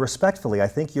respectfully, I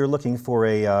think you're looking for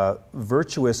a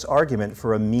virtuous argument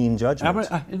for a mean judgment.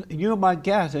 You're my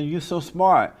guest, and you're so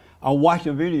smart. I watch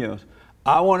your videos.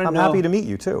 I want to know... I'm happy to meet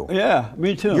you, too. Yeah,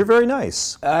 me too. You're very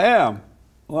nice. I am.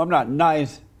 Well, I'm not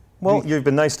nice. Well, you've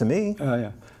been nice to me.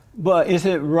 Yeah. But is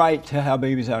it right to have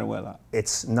babies out of wedlock?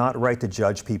 It's not right to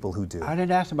judge people who do. I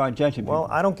didn't ask about judging people. Well,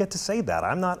 I don't get to say that.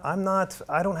 I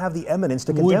don't have the eminence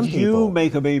to condemn people. Would you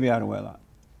make a baby out of wedlock?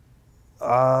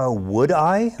 Would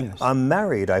I? Yes. I'm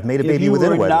married. I've made a baby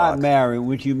within wedlock. If you were wedlock. not married,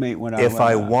 would you make one out of If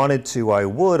wedlock? I wanted to, I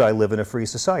would. I live in a free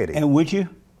society. And would you?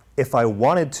 If I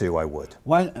wanted to, I would.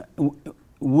 Why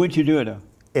would you do it, though?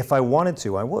 If I wanted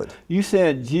to, I would. You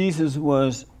said Jesus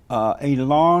was a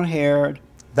long-haired,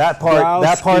 That part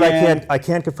I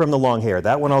can't confirm the long hair.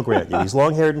 That one I'll grant you. He's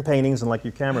long-haired in paintings and like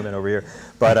your cameraman over here.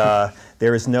 But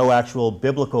there is no actual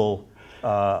biblical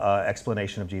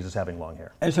explanation of Jesus having long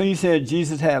hair. And so you said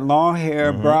Jesus had long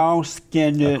hair,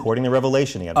 brown-skinned, According to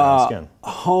Revelation, he had brown skin.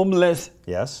 Homeless,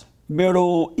 Yes.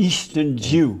 Middle Eastern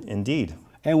Jew. Indeed.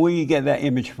 And where you get that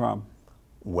image from?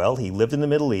 Well, he lived in the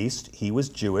Middle East, he was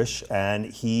Jewish, and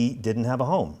he didn't have a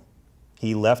home.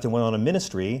 He left and went on a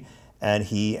ministry, and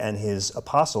he and his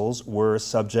apostles were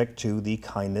subject to the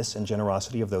kindness and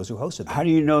generosity of those who hosted them. How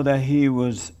do you know that he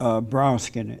was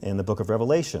brown-skinned? In the book of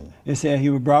Revelation, It said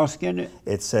he was brown-skinned?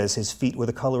 it says his feet were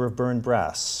the color of burned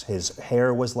brass, his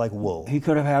hair was like wool. He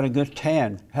could have had a good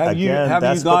tan. Have you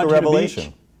That's gone book of to Revelation. the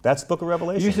beach? That's the book of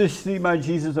Revelation. You should see my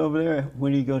Jesus over there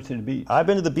when you go to the beach. I've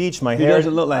been to the beach, my He hair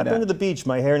doesn't look like I've that. been to the beach,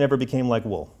 my hair never became like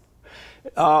wool.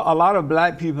 A lot of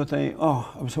black people think,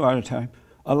 oh, I'm so out of time.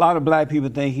 A lot of black people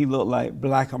think he looked like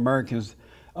black Americans.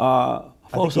 I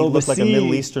think he looked like a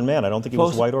Middle Eastern man. I don't think he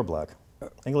was folks- white or black. I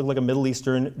think he looked like a Middle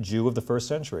Eastern Jew of the first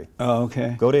century. Oh,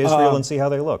 okay. Go to Israel and see how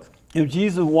they look. If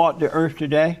Jesus walked the earth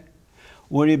today,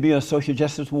 would he be a social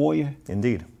justice warrior?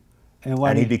 Indeed. And why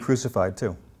And he'd be crucified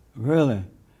too. Really?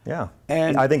 Yeah.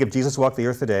 And- I think if Jesus walked the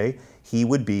earth today, he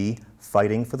would be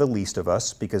fighting for the least of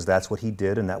us because that's what he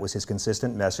did and that was his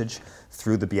consistent message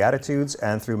through the Beatitudes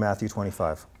and through Matthew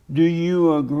 25. Do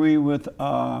you agree with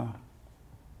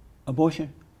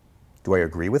abortion? Do I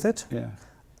agree with it? Yeah.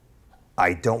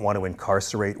 I don't want to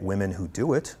incarcerate women who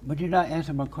do it. But you're not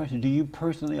answering my question.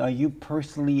 Are you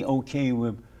personally okay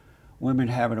with women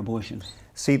having abortions?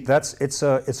 See, it's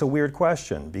a weird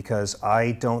question because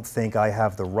I don't think I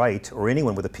have the right, or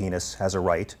anyone with a penis has a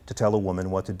right, to tell a woman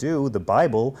what to do. The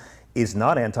Bible is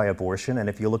not anti-abortion, and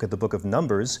if you look at the book of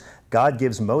Numbers, God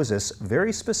gives Moses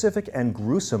very specific and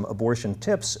gruesome abortion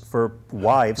tips for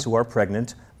wives who are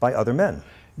pregnant by other men.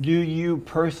 Do you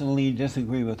personally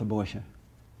disagree with abortion?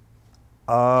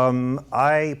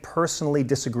 I personally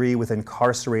disagree with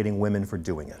incarcerating women for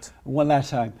doing it. One last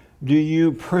time. Do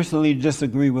you personally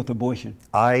disagree with abortion?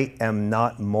 I am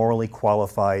not morally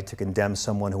qualified to condemn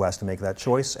someone who has to make that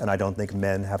choice, and I don't think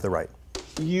men have the right.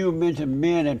 You mentioned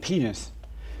men and penis.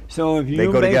 So if you They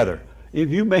go together. If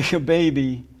you make a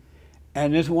baby,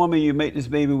 and this woman you make this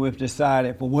baby with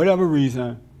decided, for whatever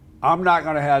reason, I'm not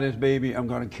going to have this baby, I'm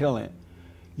going to kill it.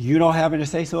 You don't have any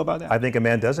say-so about that? I think a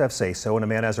man does have say-so, and a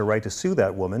man has a right to sue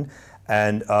that woman,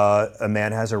 and a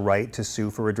man has a right to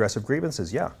sue for redress of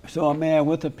grievances, yeah. So a man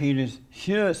with a penis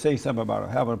should say something about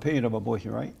it, have an opinion of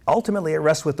abortion, right? Ultimately, it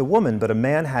rests with the woman, but a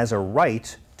man has a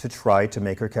right to try to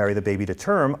make her carry the baby to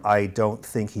term. I don't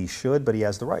think he should, but he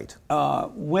has the right.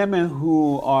 Women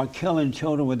who are killing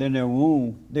children within their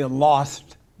womb, they're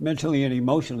lost mentally and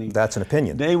emotionally. That's an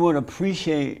opinion. They would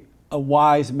appreciate a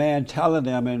wise man telling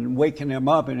them and waking them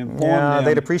up and informing Yeah, them.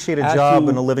 they'd appreciate a job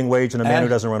and a living wage and a man who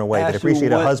doesn't run away. They'd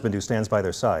appreciate a husband who stands by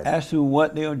their side. As to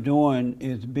what they're doing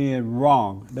is being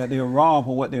wrong, that they're wrong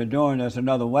for what they're doing, there's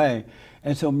another way.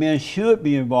 And so men should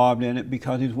be involved in it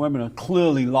because these women are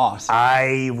clearly lost.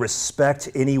 I respect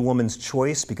any woman's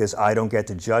choice because I don't get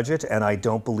to judge it, and I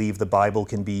don't believe the Bible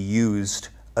can be used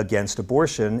against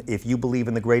abortion. If you believe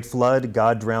in the Great Flood,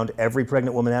 God drowned every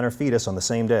pregnant woman and her fetus on the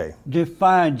same day.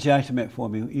 Define judgment for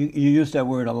me. You use that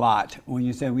word a lot when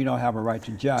you say we don't have a right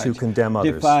to judge. To condemn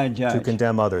others. Define judge. To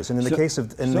condemn others. And in the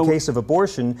case of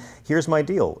abortion, here's my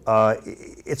deal.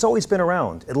 It's always been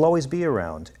around. It'll always be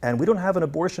around. And we don't have an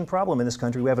abortion problem in this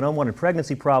country. We have an unwanted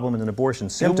pregnancy problem and an abortion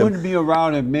symptom. It wouldn't be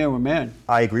around if men were men.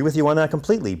 I agree with you on that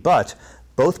completely. But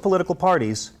both political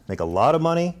parties make a lot of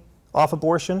money off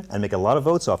abortion and make a lot of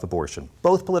votes off abortion.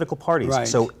 Both political parties. Right.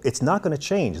 So it's not going to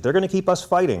change. They're going to keep us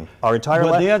fighting our entire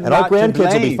But life. they're And our not to grandkids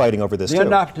will be blame. fighting over this They're too.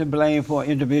 not to blame for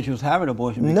individuals having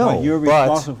abortion because No, you're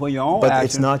responsible for your own but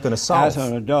actions it's not going to solve. as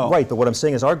an adult. Right, but what I'm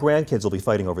saying is our grandkids will be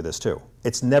fighting over this too.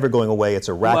 It's never going away. It's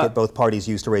a racket Well, both parties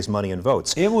use to raise money and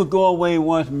votes. It would go away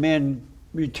once men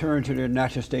return to their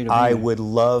natural state of I being. would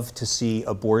love to see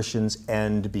abortions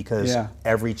end because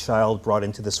every child brought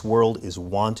into this world is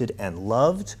wanted and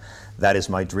loved. That is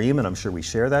my dream, and I'm sure we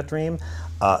share that dream.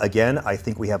 Again, I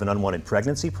think we have an unwanted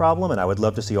pregnancy problem, and I would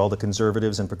love to see all the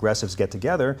conservatives and progressives get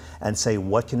together and say,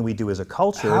 what can we do as a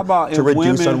culture to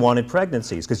reduce unwanted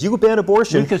pregnancies? Because you ban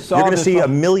abortion, you're going to see a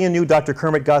million new Dr.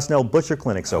 Kermit Gosnell butcher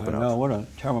clinics open up. No, what a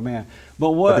terrible man.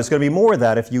 But there's going to be more of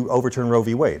that if you overturn Roe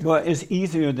v. Wade. But it's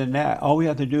easier than that. All we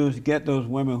have to do is get those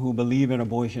women who believe in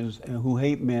abortions and who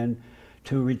hate men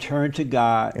to return to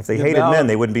God. If they hated men,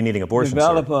 they wouldn't be needing abortion.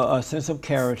 Develop a sense of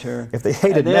character. If they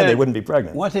hated men, they wouldn't be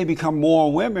pregnant. Once they become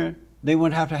moral women, they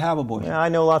wouldn't have to have abortion. Yeah, I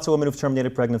know lots of women who've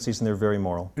terminated pregnancies and they're very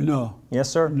moral. No. Yes,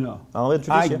 sir? No. I'll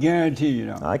introduce you. I guarantee you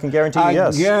don't. I can guarantee you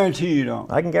yes. I guarantee you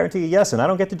don't. I can guarantee you yes, and I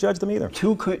don't get to judge them either.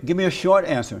 Give me a short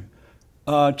answer.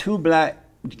 2 black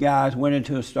guys went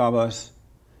into a Starbucks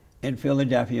in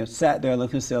Philadelphia, sat there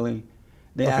looking silly.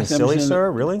 They looking asked them silly, to,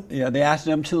 sir? Really? Yeah, they asked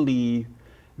them to leave.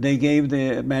 They gave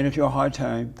the manager a hard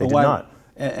time. They did not.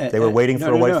 They were waiting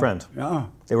for a white friend.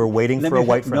 They were waiting for a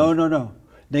white friend. No.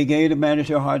 They gave the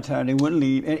manager a hard time. They wouldn't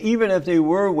leave. And even if they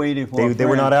were waiting for a friend, they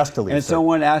were not asked to leave. And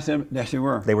someone asked them, yes, they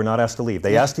were. They were not asked to leave.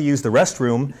 They asked to use the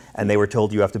restroom, and they were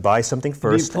told you have to buy something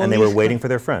first, and they were waiting for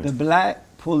their friend. The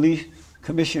black police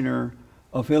commissioner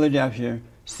of Philadelphia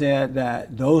said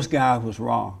that those guys was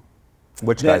wrong.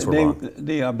 Which guys were wrong?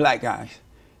 The black guys.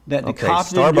 That the okay,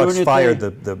 cops didn't do anything. Starbucks fired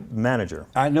the manager.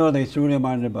 I know they threw them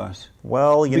under the bus.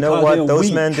 Well, you know what?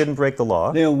 Those men didn't break the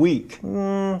law. They're weak.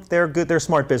 They're good. They're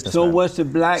smart businessmen. So what's the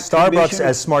black Starbucks,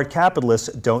 as smart capitalists,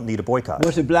 don't need a boycott.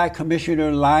 Was the black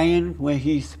commissioner lying when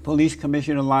police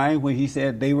commissioner lying when he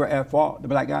said they were at fault, the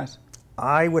black guys?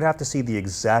 I would have to see the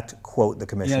exact quote the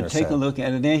commissioner said. Yeah, take a look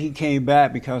at it. And then he came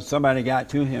back because somebody got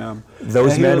to him.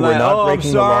 Those men were not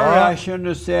breaking the law. I shouldn't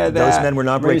have said that. Those men were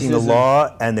not breaking the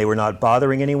law, and they were not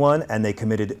bothering anyone, and they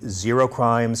committed 0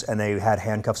 crimes, and they had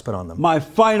handcuffs put on them. My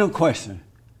final question,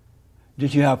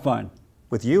 did you have fun?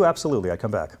 With you, absolutely. I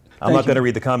come back. I'm not going to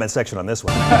read the comment section on this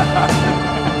one.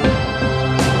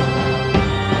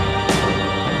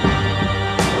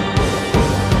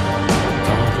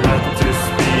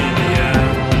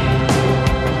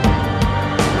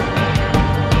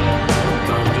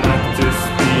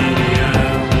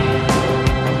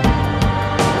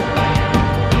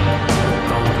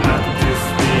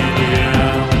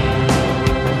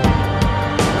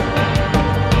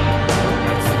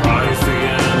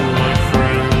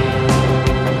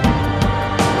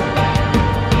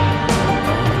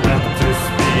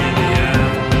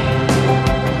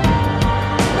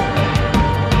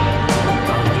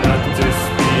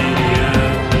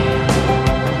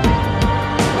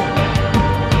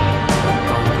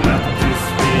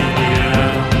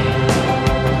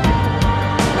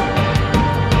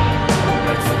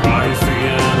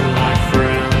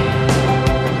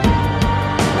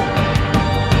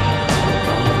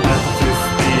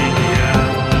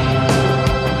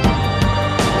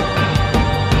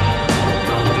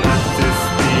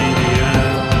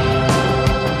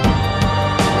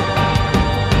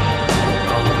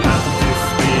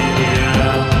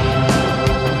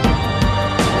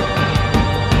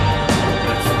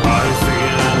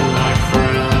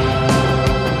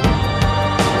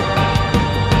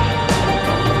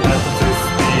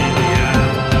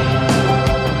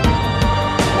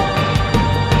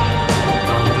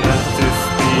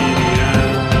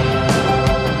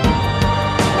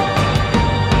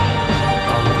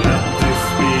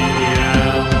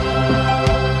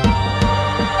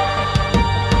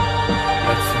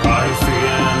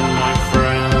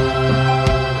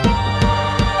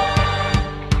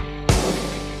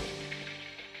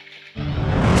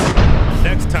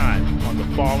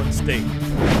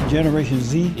 Generation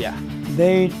Z,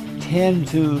 they tend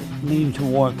to lean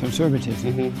toward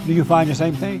conservatism. Do you find the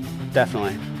same thing?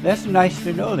 Definitely. That's nice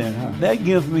to know then, huh? That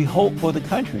gives me hope for the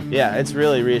country. Yeah, it's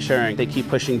really reassuring. They keep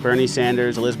pushing Bernie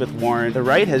Sanders, Elizabeth Warren. The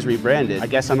right has rebranded. I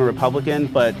guess I'm a Republican,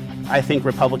 but I think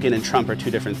Republican and Trump are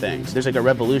 2 different things. There's like a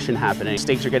revolution happening.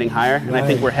 Stakes are getting higher, and I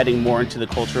think we're heading more into the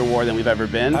culture war than we've ever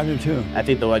been. I do too. I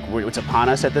think it's upon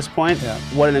us at this point. Yeah.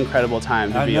 What an incredible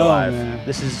time to be alive. Man.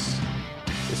 This is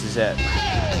it.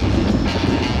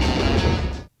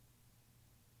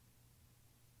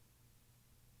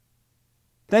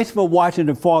 Thanks for watching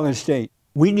The Fallen State.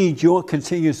 We need your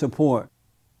continued support.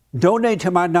 Donate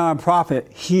to my nonprofit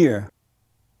here.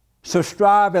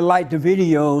 Subscribe and like the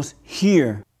videos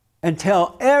here. And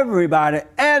tell everybody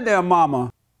and their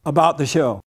mama about the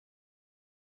show.